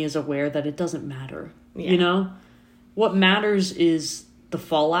Anatomy is aware that it doesn't matter. Yeah. What matters is the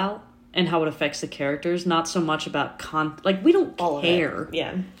fallout and how it affects the characters, not so much about like, we don't All care of it.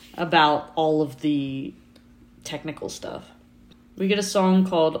 Yeah. about all of the technical stuff. We get a song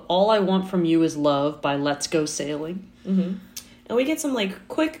called All I Want From You Is Love by Let's Go Sailing. Mm-hmm. And we get some, like,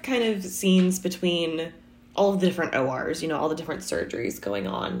 quick kind of scenes between all of the different ORs, you know, all the different surgeries going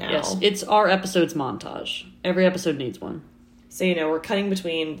on now. Yes, it's our episode's montage. Every episode needs one. So, you know, we're cutting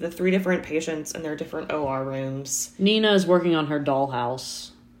between the 3 different patients and their different OR rooms. Nina is working on her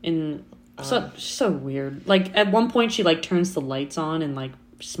dollhouse. So weird. Like, at one point, she, like, turns the lights on and, like,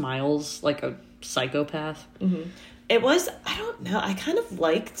 smiles like a psychopath. Mm-hmm. It was, I don't know, I kind of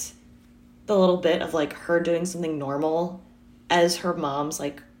liked the little bit of, like, her doing something normal as her mom's,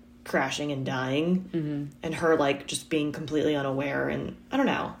 like, crashing and dying. Mm-hmm. And her, like, just being completely unaware. And I don't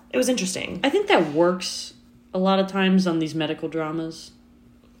know. It was interesting. I think that works a lot of times on these medical dramas.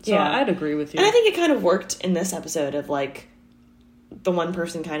 So Yeah. I'd agree with you. And I think it kind of worked in this episode of, like, the one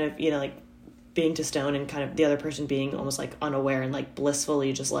person kind of, you know, like, being to stone and kind of the other person being almost, like, unaware and, like,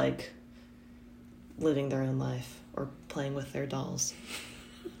 blissfully just, like, living their own life or playing with their dolls.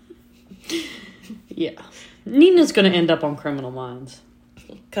 Yeah. Nina's gonna end up on Criminal Minds.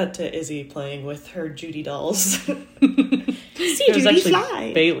 Cut to Izzy playing with her Judy dolls. See It was Judy actually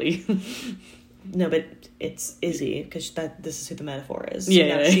fly. Bailey. No, but it's Izzy because this is who the metaphor is. Yeah,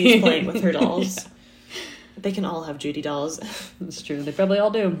 Now yeah. she's playing with her dolls. Yeah. They can all have Judy dolls. That's true. They probably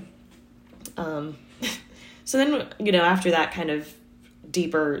all do. So then, you know, after that kind of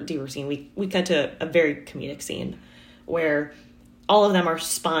deeper scene, we cut to a very comedic scene where all of them are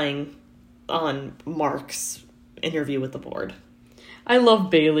spying on Mark's interview with the board. I love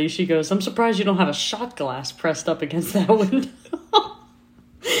Bailey. She goes, I'm surprised you don't have a shot glass pressed up against that window.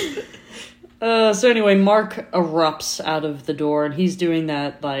 So anyway, Mark erupts out of the door, and he's doing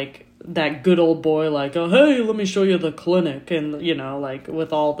that, like, that good old boy, like, oh, hey, let me show you the clinic, and, you know, like,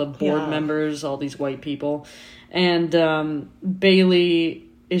 with all the board members, all these white people. And Bailey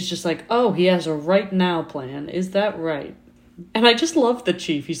is just like, oh, he has a right now plan. Is that right? And I just love the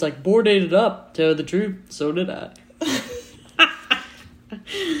chief. He's like, board ate it up. Tell the truth. So did I.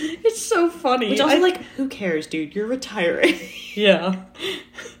 It's so funny. Which also, like, who cares, dude? You're retiring. Yeah.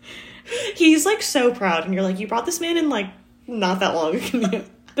 He's, like, so proud, and you're like, you brought this man in, like, not that long ago.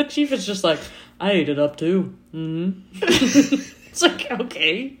 The chief is just like, I ate it up too. Mm-hmm. It's like,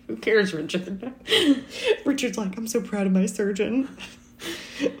 okay, who cares, Richard? Richard's like, I'm so proud of my surgeon.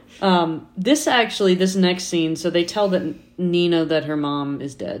 This next scene, so they tell Nina that her mom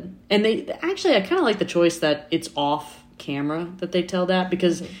is dead. And I kind of like the choice that it's off camera that they tell that,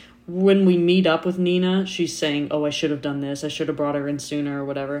 because when we meet up with Nina, she's saying, oh, I should have done this. I should have brought her in sooner or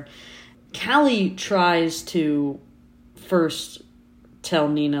whatever. Callie tries to first tell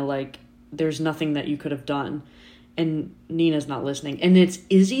Nina, like, there's nothing that you could have done. And Nina's not listening. And it's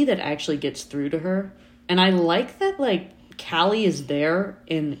Izzy that actually gets through to her. And I like that, like, Callie is there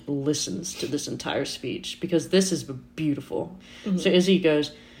and listens to this entire speech, because this is beautiful. Mm-hmm. So Izzy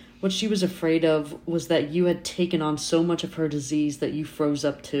goes, what she was afraid of was that you had taken on so much of her disease that you froze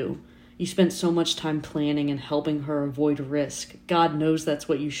up too. You spent so much time planning and helping her avoid risk. God knows that's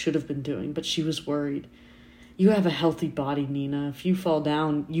what you should have been doing, but she was worried. You have a healthy body, Nina. If you fall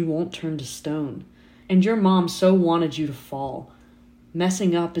down, you won't turn to stone. And your mom so wanted you to fall.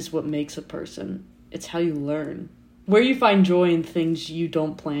 Messing up is what makes a person. It's how you learn. Where you find joy in things you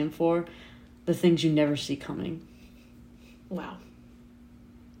don't plan for, the things you never see coming. Wow.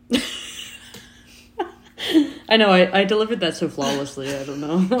 I know, I delivered that so flawlessly, I don't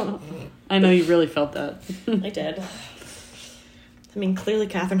know. I know you really felt that. I did. I mean, clearly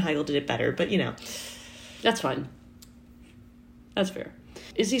Katherine Heigl did it better, but, you know. That's fine. That's fair.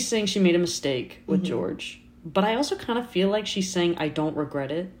 Izzy saying she made a mistake with George, but I also kind of feel like she's saying I don't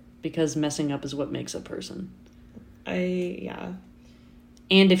regret it, because messing up is what makes a person. Yeah.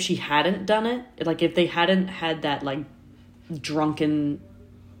 And if she hadn't done it, like if they hadn't had that, like, drunken,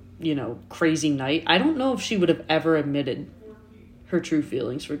 you know, crazy night, I don't know if she would have ever admitted her true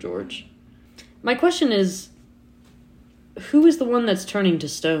feelings for George. My question is, who is the one that's turning to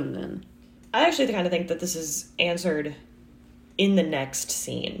stone then? I actually kind of think that this is answered in the next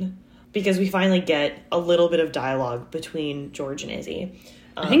scene, because we finally get a little bit of dialogue between George and Izzy.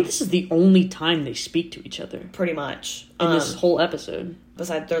 I think this is the only time they speak to each other. Pretty much. In this whole episode.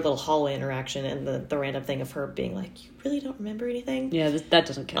 Besides their little hallway interaction and the random thing of her being like, you really don't remember anything? Yeah, that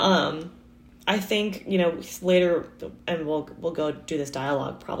doesn't count. I think, you know, later, and we'll go do this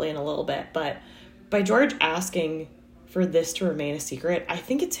dialogue probably in a little bit, but by George asking for this to remain a secret, I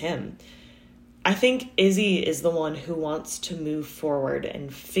think it's him. I think Izzy is the one who wants to move forward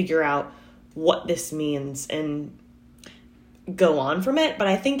and figure out what this means. And go on from it, but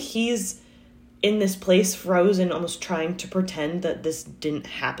I think he's in this place frozen, almost trying to pretend that this didn't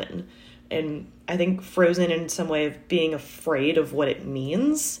happen. And I think frozen in some way of being afraid of what it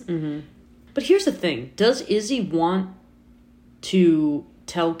means. Mm-hmm. But here's the thing. Does Izzy want to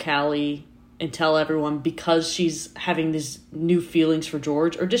tell Callie and tell everyone because she's having these new feelings for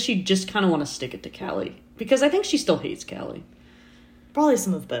George? Or does she just kind of want to stick it to Callie? Because I think she still hates Callie. Probably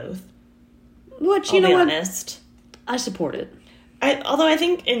some of both. Which, I'll be honest. I support it. Although I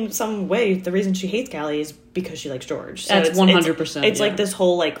think in some way the reason she hates Callie is because she likes George. So That's 100%. It's like this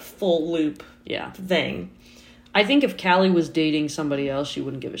whole like full loop thing. I think if Callie was dating somebody else, she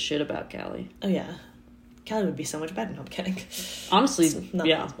wouldn't give a shit about Callie. Oh yeah, Callie would be so much better. No, I'm kidding. Honestly,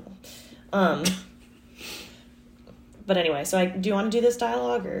 yeah. Possible. But anyway, so do you want to do this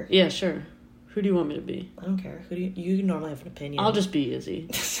dialogue or? Yeah, sure. Who do you want me to be? I don't care. Who do you normally have an opinion? I'll just be Izzy.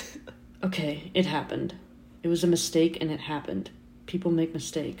 Okay, it happened. It was a mistake and it happened. People make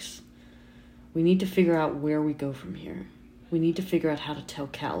mistakes. We need to figure out where we go from here. We need to figure out how to tell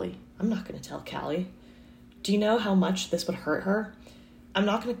Callie. I'm not going to tell Callie. Do you know how much this would hurt her? I'm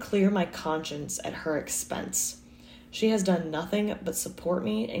not going to clear my conscience at her expense. She has done nothing but support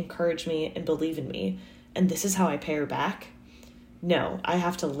me, encourage me, and believe in me. And this is how I pay her back? No, I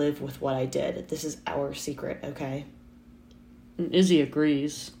have to live with what I did. This is our secret, okay? And Izzy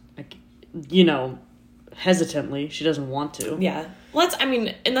agrees. Hesitantly. She doesn't want to. Yeah. Well,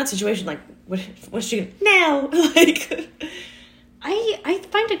 in that situation, like, what's she gonna... No! Like... I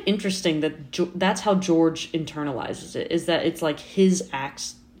find it interesting that that's how George internalizes it, is that it's like his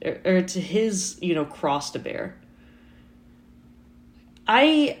acts, or it's his, cross to bear.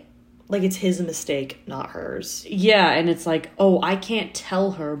 Like, it's his mistake, not hers. Yeah, and it's like, oh, I can't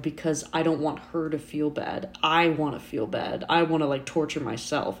tell her because I don't want her to feel bad. I want to feel bad. I want to, like, torture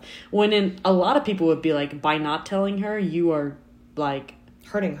myself. When a lot of people would be like, by not telling her, you are, like...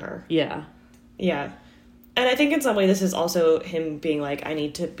 hurting her. Yeah. Yeah. And I think in some way this is also him being like, I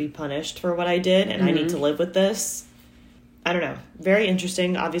need to be punished for what I did, and I need to live with this. I don't know. Very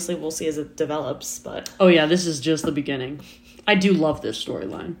interesting. Obviously, we'll see as it develops, but... Oh, yeah, this is just the beginning. I do love this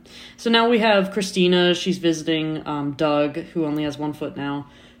storyline. So now we have Christina. She's visiting Doug, who only has 1 foot now.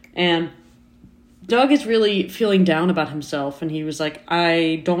 And Doug is really feeling down about himself, and he was like,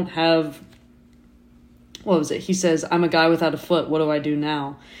 I don't have... What was it? He says, I'm a guy without a foot. What do I do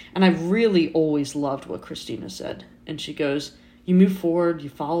now? And I really always loved what Christina said. And she goes, you move forward, you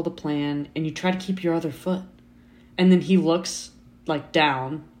follow the plan, and you try to keep your other foot. And then he looks, like,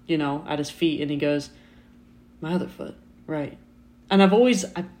 down, at his feet, and he goes, my other foot. Right. And I've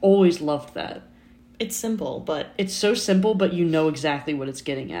always loved that. It's simple, but... It's so simple, but you know exactly what it's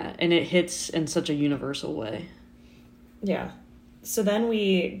getting at. And it hits in such a universal way. Yeah. So then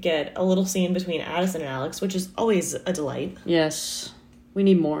we get a little scene between Addison and Alex, which is always a delight. Yes. We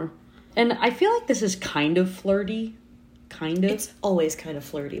need more. And I feel like this is kind of flirty. Kind of. It's always kind of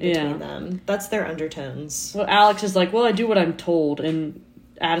flirty between them. That's their undertones. Well, Alex is like, well, I do what I'm told. And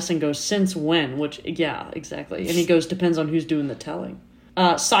Addison goes, since when? Which, yeah, exactly. And he goes, depends on who's doing the telling.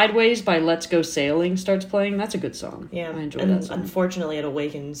 Sideways by Let's Go Sailing starts playing. That's a good song. Yeah. I enjoy that song. Unfortunately, it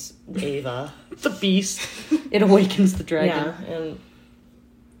awakens Ava. The beast. It awakens the dragon. Yeah, and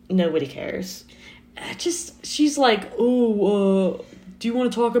nobody cares. She's like, oh, do you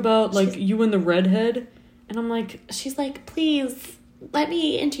want to talk about, like, you and the redhead? And I'm like... She's like, please, let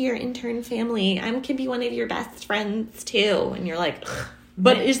me into your intern family. I can be one of your best friends, too. And you're like... Ugh.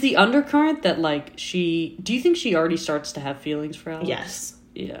 But is the undercurrent that, like, do you think she already starts to have feelings for Alex? Yes.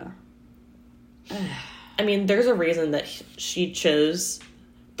 Yeah. I mean, there's a reason that she chose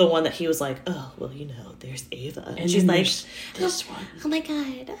the one that he was like, oh, well, there's Ava. And she's like, this one. Oh my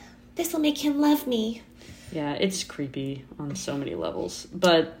God, this will make him love me. Yeah, it's creepy on so many levels.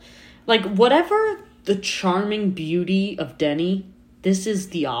 But, like, whatever the charming beauty of Denny, this is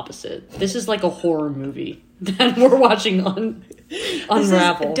the opposite. This is like a horror movie that we're watching on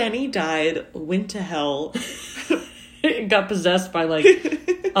Unravel. Denny died, went to hell. Got possessed by, like,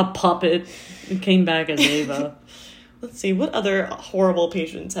 a puppet and came back as Ava. Let's see, what other horrible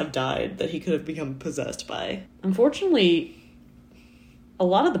patients have died that he could have become possessed by? Unfortunately, a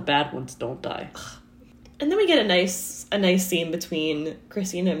lot of the bad ones don't die. And then we get a nice scene between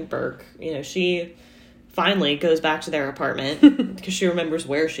Christina and Burke. She finally goes back to their apartment because she remembers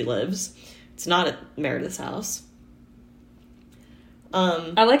where she lives. It's not at Meredith's house.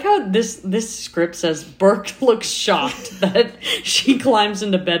 I like how this script says Burke looks shocked that she climbs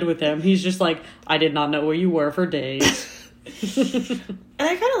into bed with him. He's just like, I did not know where you were for days. And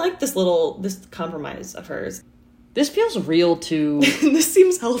I kind of like this compromise of hers. This feels real to... This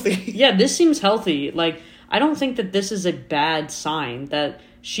seems healthy. Yeah, this seems healthy. Like, I don't think that this is a bad sign that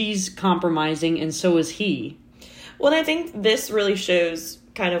she's compromising and so is he. Well, and I think this really shows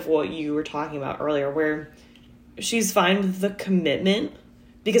kind of what you were talking about earlier, where she's fine with the commitment,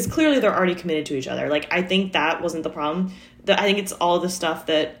 because clearly they're already committed to each other. Like, I think that wasn't the problem. I think it's all the stuff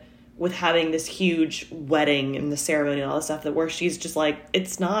that, with having this huge wedding and the ceremony and all this stuff, that where she's just like,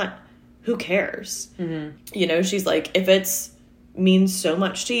 it's not, who cares? Mm-hmm. You know, she's like, if it's means so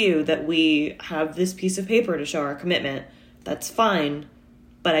much to you that we have this piece of paper to show our commitment, that's fine,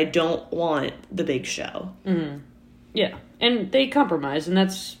 but I don't want the big show. Mm-hmm. Yeah, and they compromise, and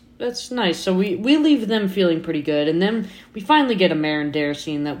that's nice. So we leave them feeling pretty good, and then we finally get a Mare and Dare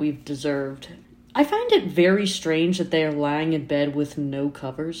scene that we've deserved. I find it very strange that they are lying in bed with no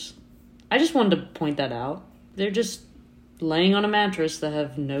covers. I just wanted to point that out. They're just laying on a mattress that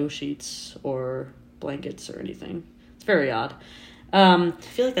have no sheets or blankets or anything. It's very odd. I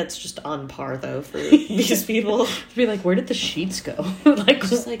feel like that's just on par, though, for these people. Be like, where did the sheets go? Like,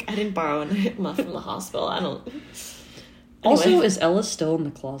 just like, I didn't borrow enough from the hospital. I don't... Anyway. Also, is Ella still in the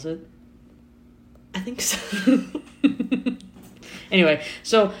closet? I think so. Anyway,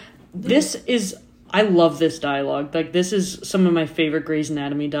 so this is... I love this dialogue. Like, this is some of my favorite Grey's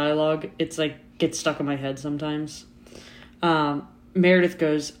Anatomy dialogue. It's like, gets stuck in my head sometimes. Meredith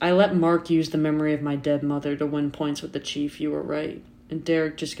goes, I let Mark use the memory of my dead mother to win points with the chief. You were right. And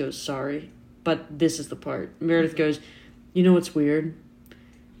Derek just goes, sorry. But this is the part. Meredith goes, you know what's weird?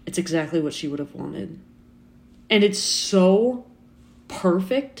 It's exactly what she would have wanted. And it's so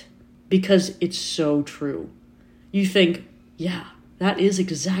perfect because it's so true. You think, yeah, that is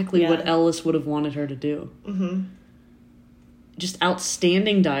exactly what Ellis would have wanted her to do. Mm-hmm. Just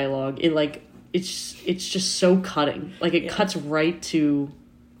outstanding dialogue. It's just so cutting. Like, it cuts right to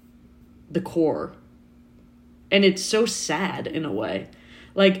the core. And it's so sad in a way.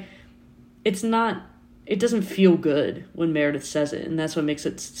 Like, it doesn't feel good when Meredith says it. And that's what makes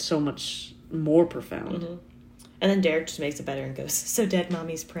it so much more profound. Mm-hmm. And then Derek just makes it better and goes, so dead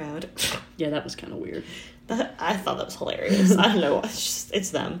mommy's proud. Yeah, that was kind of weird. I thought that was hilarious. I don't know.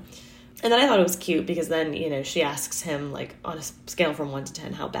 It's them. And then I thought it was cute because then, you know, she asks him, like, on a scale from 1 to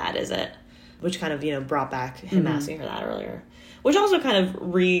 10, how bad is it? Which kind of, you know, brought back him asking her that earlier. Which also kind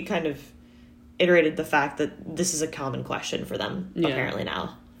of iterated the fact that this is a common question for them, apparently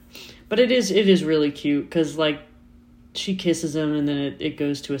now. But it is really cute because, like, she kisses him and then it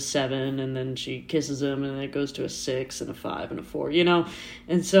goes to a 7, and then she kisses him and then it goes to a 6 and a 5 and a 4, you know?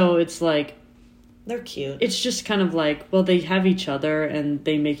 And so it's like... They're cute. It's just kind of like, well, they have each other and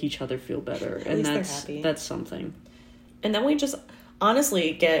they make each other feel better. At least they're happy. That's something. And then we just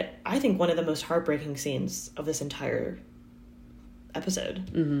honestly get, I think, one of the most heartbreaking scenes of this entire episode.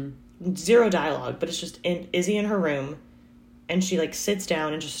 Mm-hmm. 0 dialogue, but it's just Izzy in her room, and she, like, sits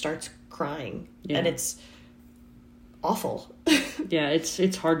down and just starts crying. Yeah. And it's awful. Yeah,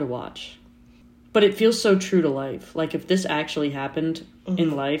 it's hard to watch. But it feels so true to life. Like, if this actually happened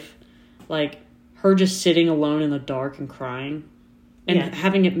in life, like, her just sitting alone in the dark and crying, and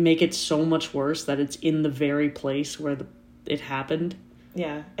having it make it so much worse that it's in the very place where it happened.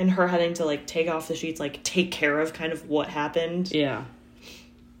 Yeah, and her having to, like, take off the sheets, like, take care of kind of what happened. Yeah.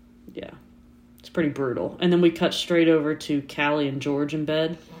 Yeah. It's pretty brutal. And then we cut straight over to Callie and George in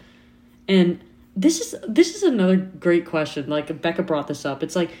bed. And this is another great question. Like, Becca brought this up.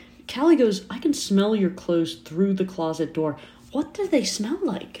 It's like, Callie goes, I can smell your clothes through the closet door. What do they smell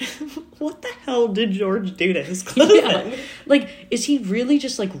like? What the hell did George do to his clothing? Yeah. Like, is he really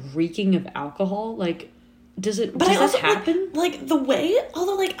just, like, reeking of alcohol? Like, does that happen? Like, the way,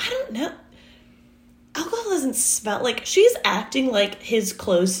 although, like, I don't know. Alcohol doesn't smell, like, she's acting like his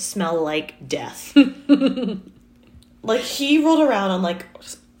clothes smell like death. Like, he rolled around on, like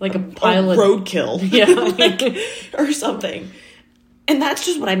a pile of roadkill. Yeah. Like, or something. And that's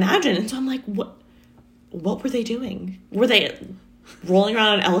just what I imagine. And so I'm like, what were they doing? Were they rolling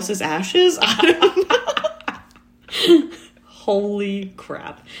around on Ellis's ashes? I don't know. Holy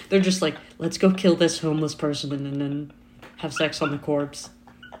crap. They're just like, let's go kill this homeless person and then have sex on the corpse.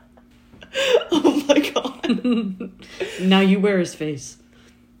 Oh my god. Now you wear his face.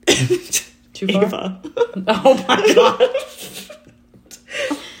 Too far? Ava. Oh my god.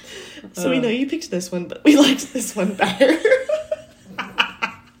 So we know you picked this one, but we liked this one better.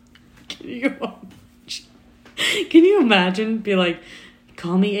 Can you imagine? Be like,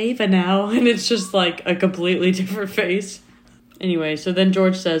 call me Ava now. And it's just like a completely different face. Anyway, so then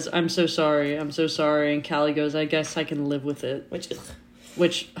George says, I'm so sorry. And Callie goes, I guess I can live with it.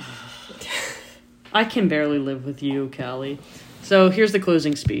 Which I can barely live with you, Callie. So here's the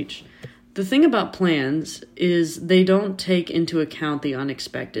closing speech. The thing about plans is they don't take into account the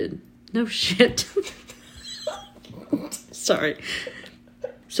unexpected. No shit. Sorry.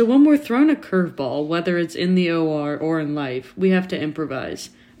 So when we're thrown a curveball, whether it's in the OR or in life, we have to improvise.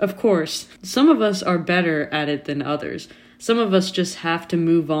 Of course, some of us are better at it than others. Some of us just have to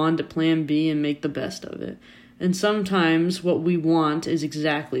move on to plan B and make the best of it. And sometimes what we want is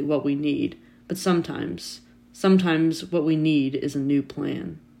exactly what we need. But sometimes what we need is a new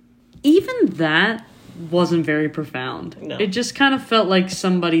plan. Even that wasn't very profound. No. It just kind of felt like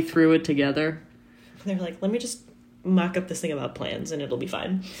somebody threw it together. They're like, let me just mock up this thing about plans and it'll be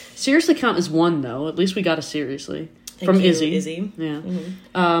fine. Seriously count as one, though. At least we got a seriously. Thank From you, Izzy. Izzy. Yeah.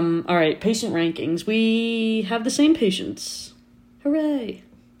 Mm-hmm. All right, patient rankings. We have the same patients. Hooray.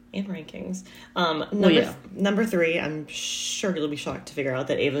 And rankings. yeah. Number 3, I'm sure you'll be shocked to figure out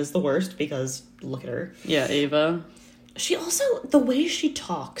that Ava's the worst because look at her. Yeah, Ava. She also, the way she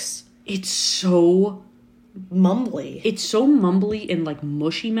talks, It's so mumbly. and like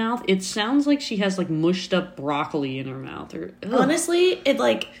mushy mouth. It sounds like she has like mushed up broccoli in her mouth. Or ugh. Honestly, it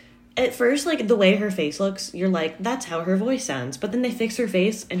like, at first, like, the way her face looks, you're like, that's how her voice sounds. But then they fix her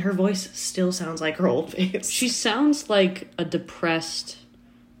face, and her voice still sounds like her old face. She sounds like a depressed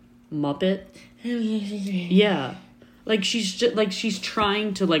Muppet. Yeah. Like she's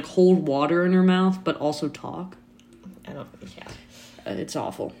trying to like hold water in her mouth but also talk. It's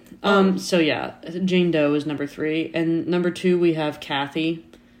awful. So yeah, Jane Doe is number 3, and number 2 we have Kathy.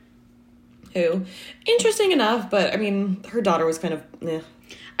 Who, interesting enough, but I mean, her daughter was kind of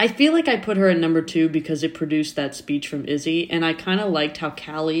I feel like I put her at number 2 because it produced that speech from Izzy, and I kind of liked how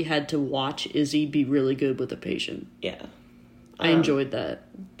Callie had to watch Izzy be really good with the patient. Yeah. I enjoyed that.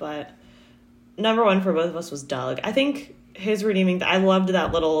 But number 1 for both of us was Doug. I think his redeeming... I loved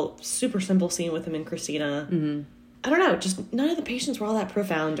that little super simple scene with him and Christina. Mm-hmm. I don't know, just none of the patients were all that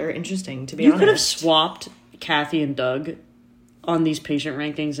profound or interesting, to be honest. You could have swapped Kathy and Doug on these patient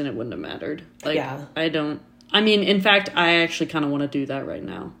rankings and it wouldn't have mattered. Like, yeah. In fact, I actually kind of want to do that right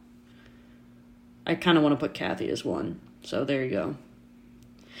now. I kind of want to put Kathy as 1. So there you go.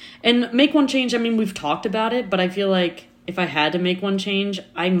 And make one change. I mean, we've talked about it, but I feel like if I had to make one change,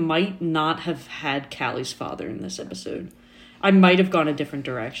 I might not have had Callie's father in this episode. I might have gone a different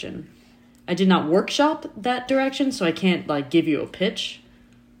direction. I did not workshop that direction, so I can't, like, give you a pitch.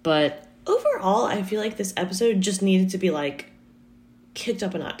 But overall, I feel like this episode just needed to be, like, kicked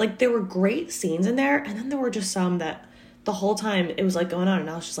up a notch. Like, there were great scenes in there, and then there were just some that the whole time it was, like, going on, and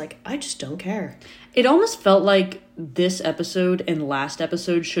I was just like, I just don't care. It almost felt like this episode and last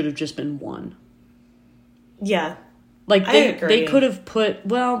episode should have just been one. Yeah. Like, I agree. They could have put,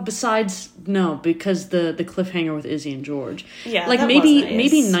 well, besides, no, because the cliffhanger with Izzy and George. Yeah, like, that maybe was nice.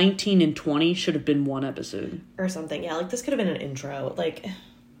 maybe 19 and 20 should have been one episode. Or something. Yeah, like, this could have been an intro. Like,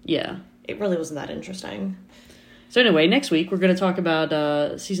 yeah. It really wasn't that interesting. So anyway, next week we're going to talk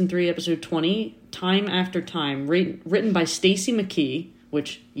about Season 3, Episode 20, Time After Time, written by Stacey McKee,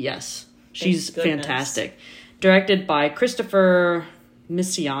 which, yes, she's fantastic. Directed by Christopher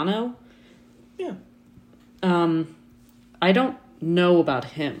Misiano. Yeah. I don't know about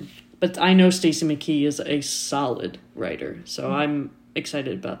him, but I know Stacey McKee is a solid writer, so I'm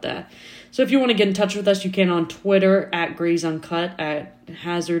excited about that. So if you want to get in touch with us, you can on Twitter at Grey's Uncut, at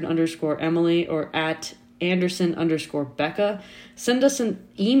Hazard_Emily, or at Anderson_Becca. Send us an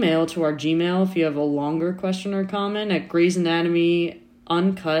email to our Gmail if you have a longer question or comment at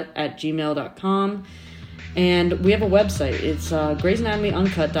greysanatomy_uncut@gmail.com. And we have a website. It's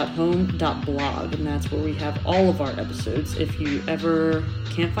greysanatomy_uncut.home.blog, and that's where we have all of our episodes if you ever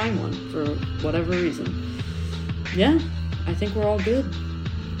can't find one for whatever reason. Yeah, I think we're all good.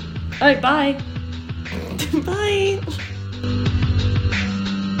 All right, bye. Bye.